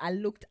and I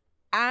looked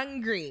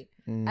angry.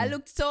 I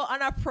looked so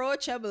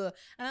unapproachable.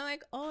 And I'm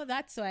like, oh,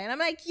 that's why. And I'm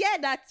like, yeah,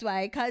 that's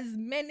why. Because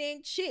men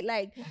ain't shit.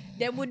 Like,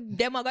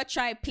 them are gonna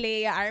try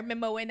play. I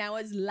remember when I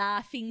was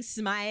laughing,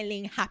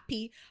 smiling,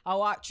 happy. I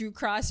walked through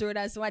Crossroad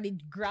and somebody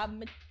grabbed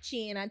my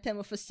chain and tell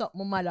me for something,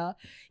 my mother.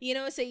 You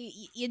know, so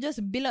you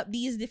just build up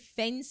these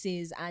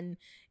defenses and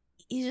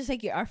it's just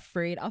like you're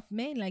afraid of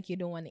men. Like, you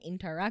don't want to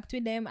interact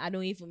with them. I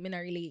don't even mean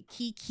I really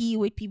key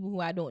with people who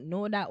I don't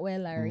know that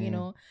well. Or, you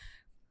know,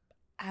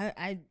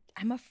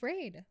 I'm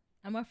afraid.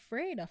 I'm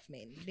afraid of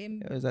men.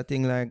 It's a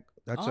thing like,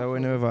 that's why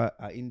whenever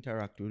I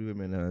interact with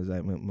women, I was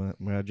like,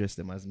 I address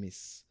them as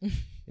miss. You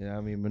know what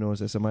I mean? I know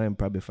so some of them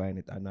probably find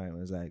it annoying.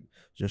 It's like,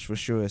 just for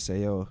sure,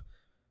 say, yo,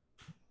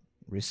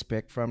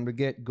 respect from the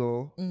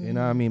get-go. You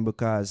know what I mean?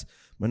 Because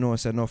I know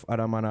it's enough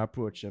other man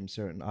approach them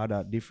certain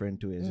other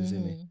different ways, you see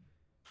me?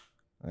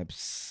 Like,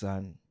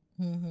 son.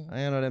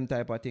 I know them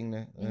type of thing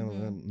there.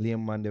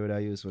 Liam man, they would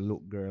have used for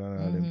look girl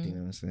and all them things, you know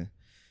what I'm saying?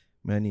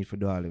 I need to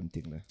do all them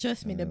things there.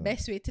 Trust me, the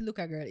best way to look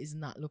a girl is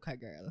not look a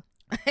girl.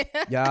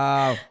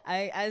 Yeah.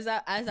 As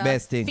a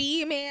best thing.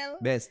 female,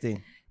 Best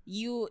thing.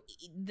 To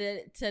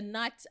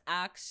not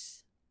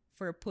ask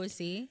for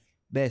pussy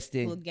Best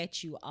thing. will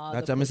get you all.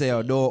 That's the what I say. pussy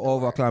Don't in the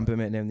world.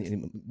 over-compliment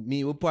them.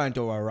 Me will point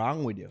out what's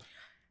wrong with you.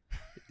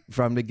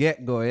 From the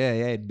get-go, yeah,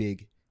 it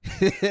big. So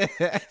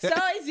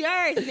it's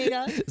yours,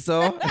 nigga.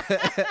 So,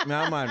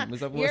 nah, man.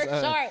 You're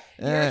short.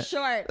 You're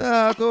short.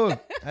 Ah, cool.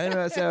 I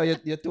know say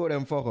you told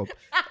them fuck up.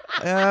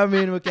 I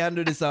mean, we can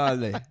do this all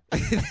day.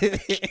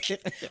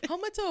 How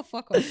much of a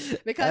fuck up?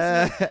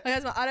 Because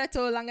my other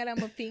toe longer than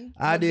my pink.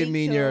 I didn't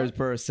mean yours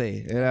per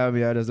se. You know what I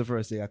mean? That's the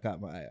first thing I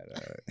caught my eye on.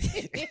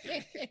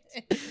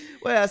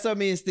 Well, that's what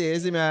means stay.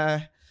 See me,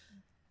 I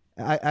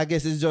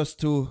guess it's just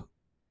to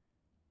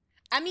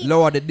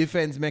lower the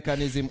defense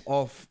mechanism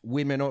of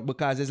women out,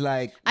 because it's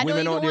like I know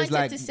women you out don't there's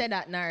want like to say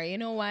that, Nari. You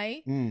know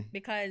why?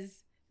 Because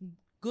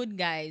good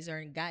guys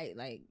are guys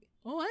like,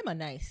 oh, I'm a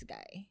nice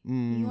guy.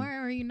 You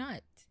are or you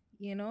not?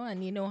 You know,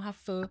 and you don't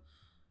have to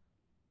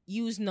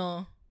use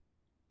no.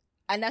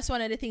 And that's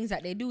one of the things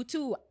that they do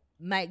too.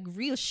 Like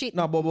real shit.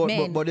 No, but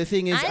the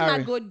thing is, I'm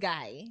a good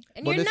guy,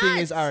 and but you're the not. thing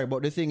is, Ari,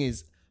 but the thing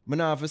is, I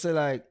not have to say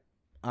like,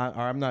 or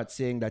I'm not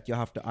saying that you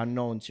have to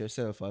announce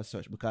yourself as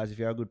such, because if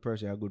you're a good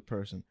person, you're a good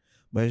person.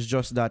 But it's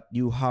just that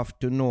you have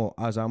to know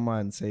as a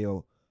man, say,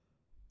 yo,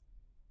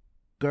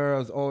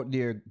 girls out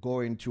there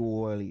going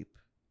through a leap.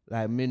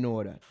 Like, me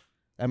know that.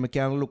 And I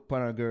can look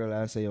upon a girl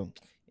and say, yo,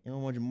 you know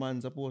how much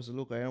man's supposed to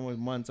look at, you know how much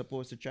man's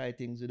supposed to try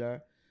things with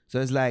her.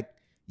 So it's like,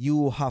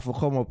 you have to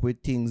come up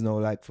with things now,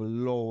 like, for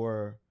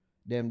lower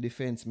them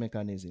defense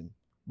mechanism.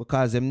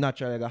 Because them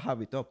naturally gonna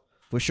have it up.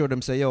 For sure,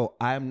 them say, yo,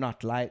 I'm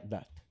not like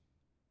that.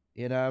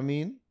 You know what I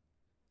mean?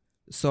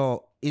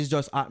 So, it's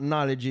just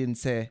acknowledging,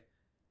 say,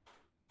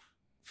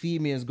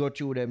 females go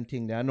through them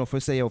things. I know for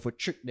say, yo, for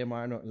trick them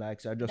or not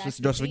like, so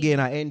just for gain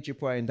an entry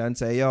point and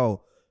say,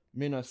 yo,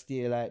 me not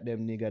stay like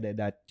them nigga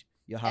that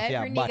you have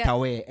to bat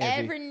away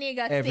every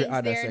nigga every thinks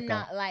other they're second.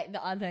 not like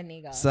the other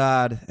nigga.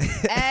 Sad.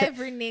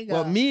 Every nigga.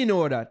 But me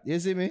know that. You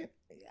see me?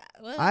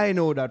 Well, I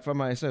know that for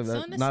myself. So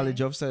That to knowledge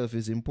say. of self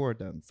is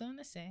important. So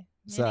to say.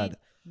 Sad.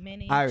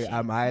 Many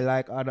Am I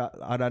like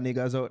other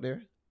niggas out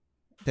there?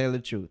 Tell the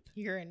truth.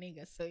 You're a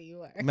nigga, so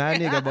you are. My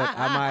nigga, but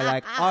am I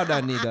like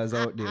other niggas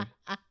out there?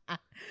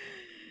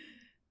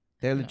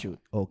 Tell the truth.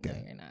 Okay. No,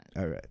 you're not.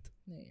 All right.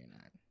 No, you're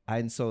not. I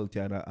insult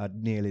you on a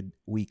nearly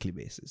weekly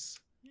basis.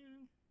 Yeah.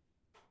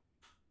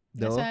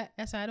 No?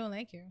 That's why I don't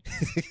like you.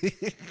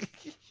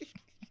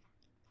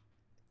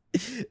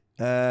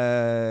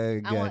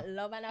 I God. want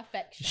love and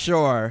affection.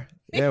 Sure.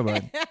 Yeah,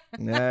 man.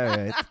 All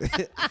right.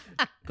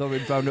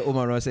 Coming from the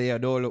woman who say, yeah,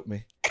 don't look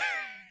me.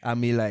 I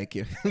me like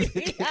you. You're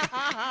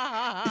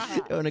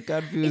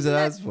confused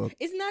as fuck.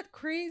 It's not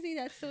crazy.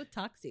 That's so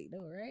toxic,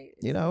 though, right?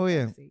 You know,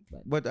 yeah. Toxic,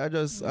 But I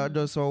just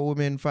saw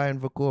women find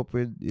for cope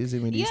with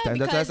using me this time.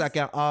 That's why I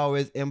can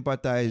always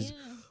empathize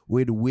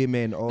with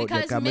women out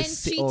because there. men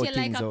treat you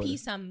like a out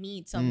piece of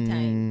meat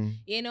sometimes,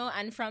 you know.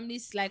 And from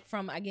this, like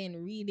from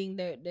again reading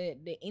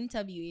the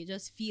interview, you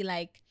just feel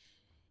like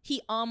he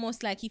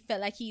almost like he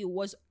felt like he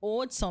was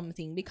owed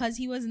something because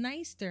he was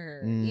nice to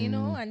her, you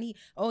know. And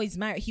he's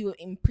married. He will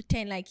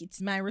pretend like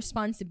it's my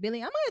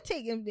responsibility. I'm gonna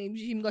take him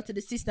go to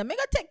the system. I'm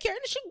gonna take care of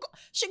her.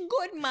 She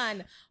good,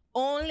 man.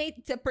 Only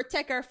to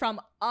protect her from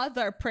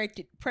other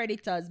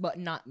predators, but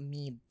not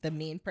me, the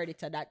main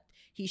predator that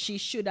she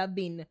should have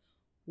been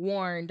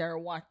warned or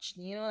watched,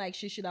 you know, like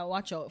she should have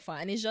watched out for.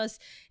 And it's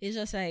just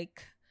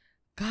like,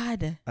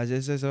 God. I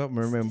just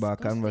remember a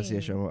disgusting.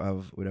 conversation I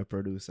have with a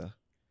producer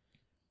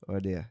or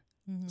there.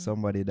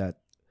 Somebody that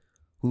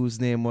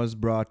whose name was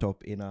brought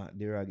up in a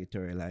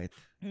derogatory light.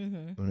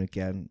 When you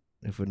can,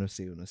 if you don't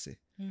see, you don't see.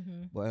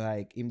 But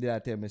like him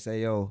did tell me,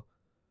 say, yo,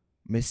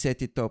 me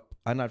set it up,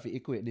 and not to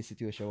equate the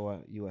situation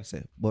what you are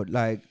saying, but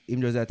like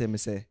him just tell me,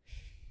 say,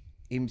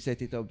 him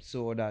set it up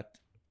so that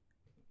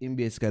him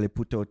basically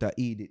put out a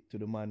edict to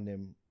the man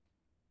them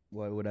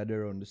what would I do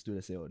around the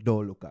studio say, oh,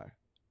 don't look her.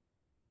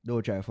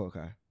 Don't try to fuck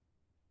her.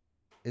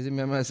 Is it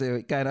me, I say,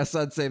 it kind of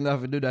sad saying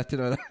not to do that, you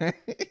know?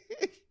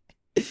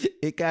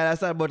 It kind of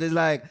sad, but it's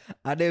like,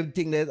 I don't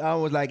think that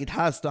almost like it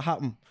has to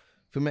happen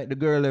to make the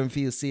girl them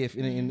feel safe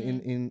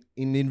in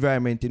the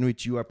environment in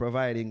which you are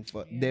providing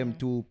for them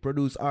to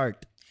produce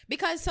art.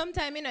 Because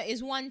sometimes,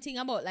 it's one thing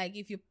about like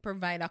if you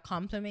provide a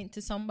compliment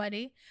to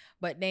somebody,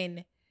 but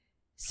then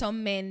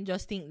some men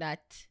just think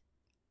that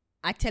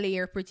I tell you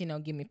you're pretty, now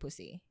give me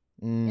pussy.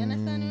 You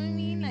understand what I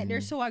mean? Like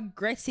they're so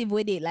aggressive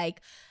with it. Like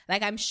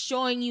I'm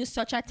showing you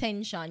such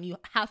attention. You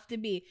have to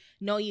be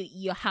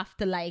you have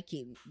to like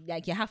it.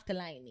 Like you have to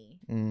like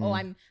me. Oh,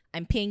 I'm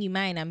paying you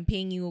mine. I'm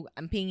paying you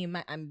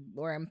mine.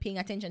 I'm paying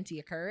attention to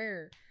your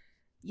career.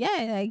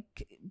 Yeah,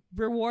 like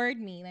reward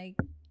me. Like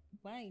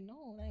why?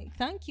 No, like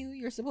thank you.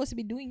 You're supposed to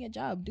be doing your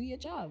job. Do your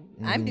job.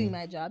 I'm doing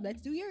my job. Let's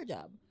do your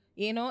job.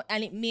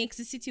 And it makes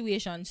the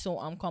situation so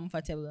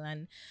uncomfortable,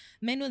 and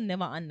men will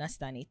never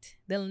understand it.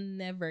 They'll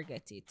never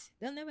get it.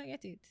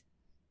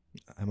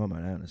 I'm a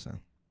man, I understand.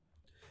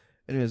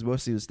 Anyways,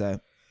 boss you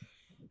style.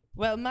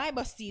 Well, my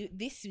busty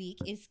this week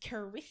is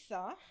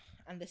Carissa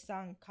and the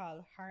song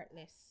called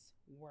Heartless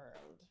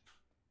World.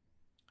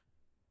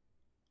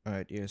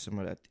 Alright, here's some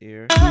of that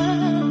here.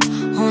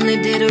 Only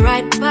did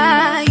right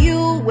by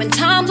you. When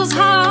times was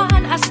hard,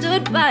 I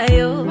stood by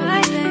you.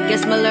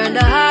 Guess me learned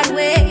the hard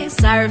way.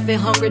 Sorry for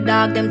hungry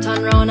dog, them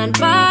turn round and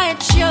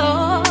bite you.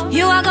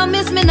 You are gonna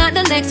miss me, not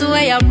the next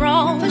way I'm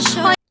wrong. For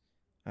sure.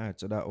 Alright,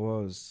 so that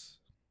was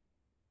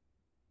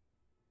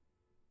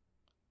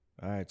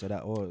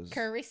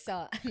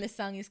Carissa, and the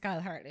song is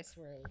called Heartless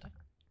World.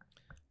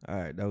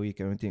 Alright, that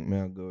week I think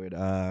I'll go with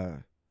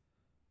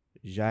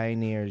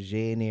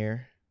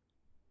Jayneer.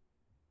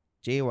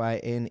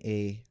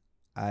 Jynaire,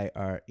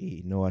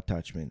 no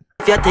attachment.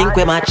 If you think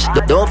we match,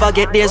 don't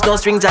forget there's no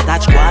strings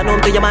attached. Go on home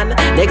to your man.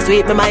 Next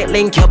week me might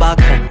link you back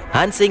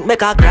and sink me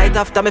cock right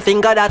after me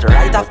finger that.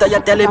 Right after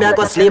you tell him I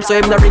go sleep,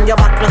 so him no ring you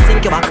back, plus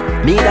sink you back.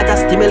 Me that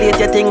I stimulate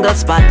your tingle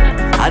spot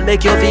and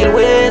make you feel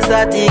ways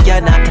that he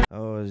cannot.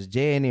 Oh, it's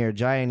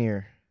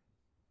Jyneire.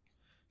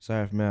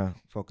 Sorry if me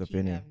fuck up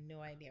in I it. have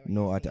no idea.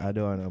 No, I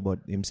don't know, but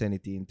him send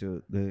it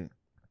into the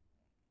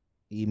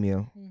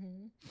email.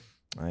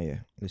 Yeah,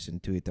 listen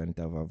to it and it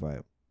have a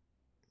vibe.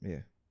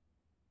 Yeah.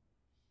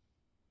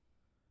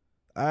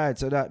 Alright,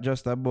 so that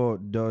just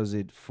about does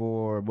it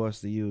for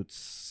Bust the Youth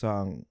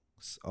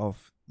songs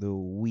of the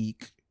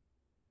week.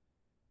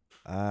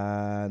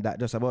 That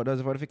just about does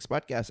it for the Fix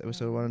Podcast,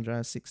 episode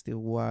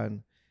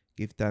 161.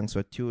 Give thanks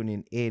for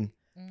tuning in,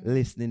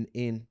 listening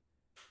in,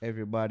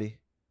 everybody.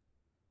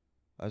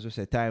 As we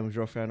said, time's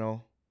rough right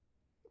now.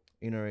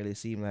 It don't really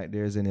seem like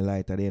there's any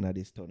light at the end of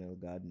this tunnel,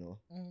 God no.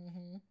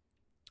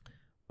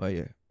 But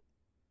yeah,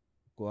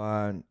 go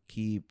on,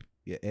 keep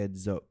your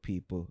heads up,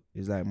 people.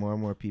 It's like more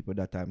and more people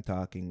that I'm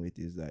talking with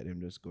is like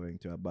them just going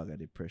through a bag of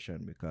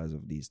depression because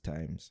of these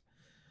times.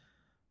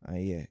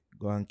 And yeah,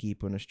 go on,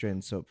 keep on the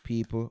strengths up,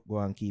 people. Go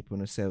on, keep on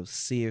yourself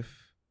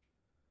safe.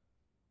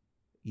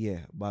 Yeah,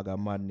 bag of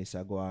madness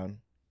are going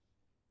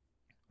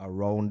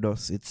around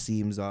us, it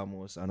seems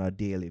almost on a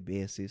daily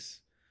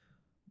basis.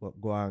 But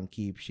go on,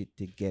 keep shit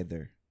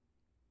together.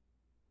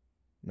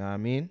 Know what I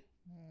mean?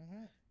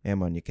 Yeah,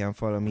 man, you can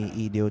follow me,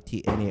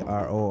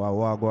 EDOTNARO. I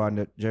will go on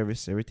the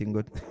Jervis, everything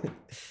good.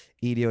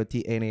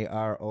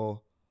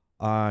 EDOTNARO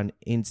on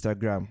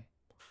Instagram.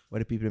 What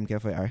do people can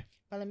follow you?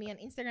 Follow me on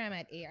Instagram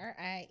at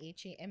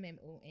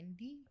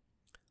ARIHAMMOND.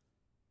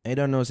 I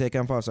don't know, so you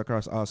can follow us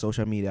across all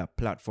social media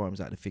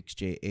platforms at the Fix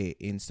JA,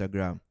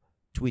 Instagram,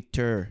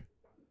 Twitter.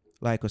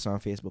 Like us on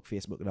Facebook,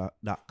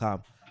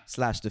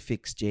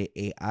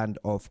 facebook.com/thefixja, and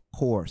of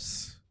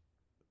course,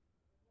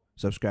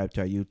 subscribe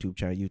to our YouTube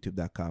channel,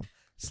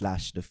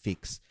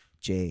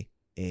 youtube.com/thefixja.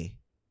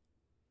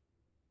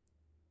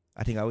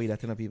 I think I'll wait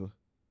that to people.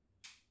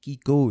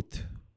 Keep good.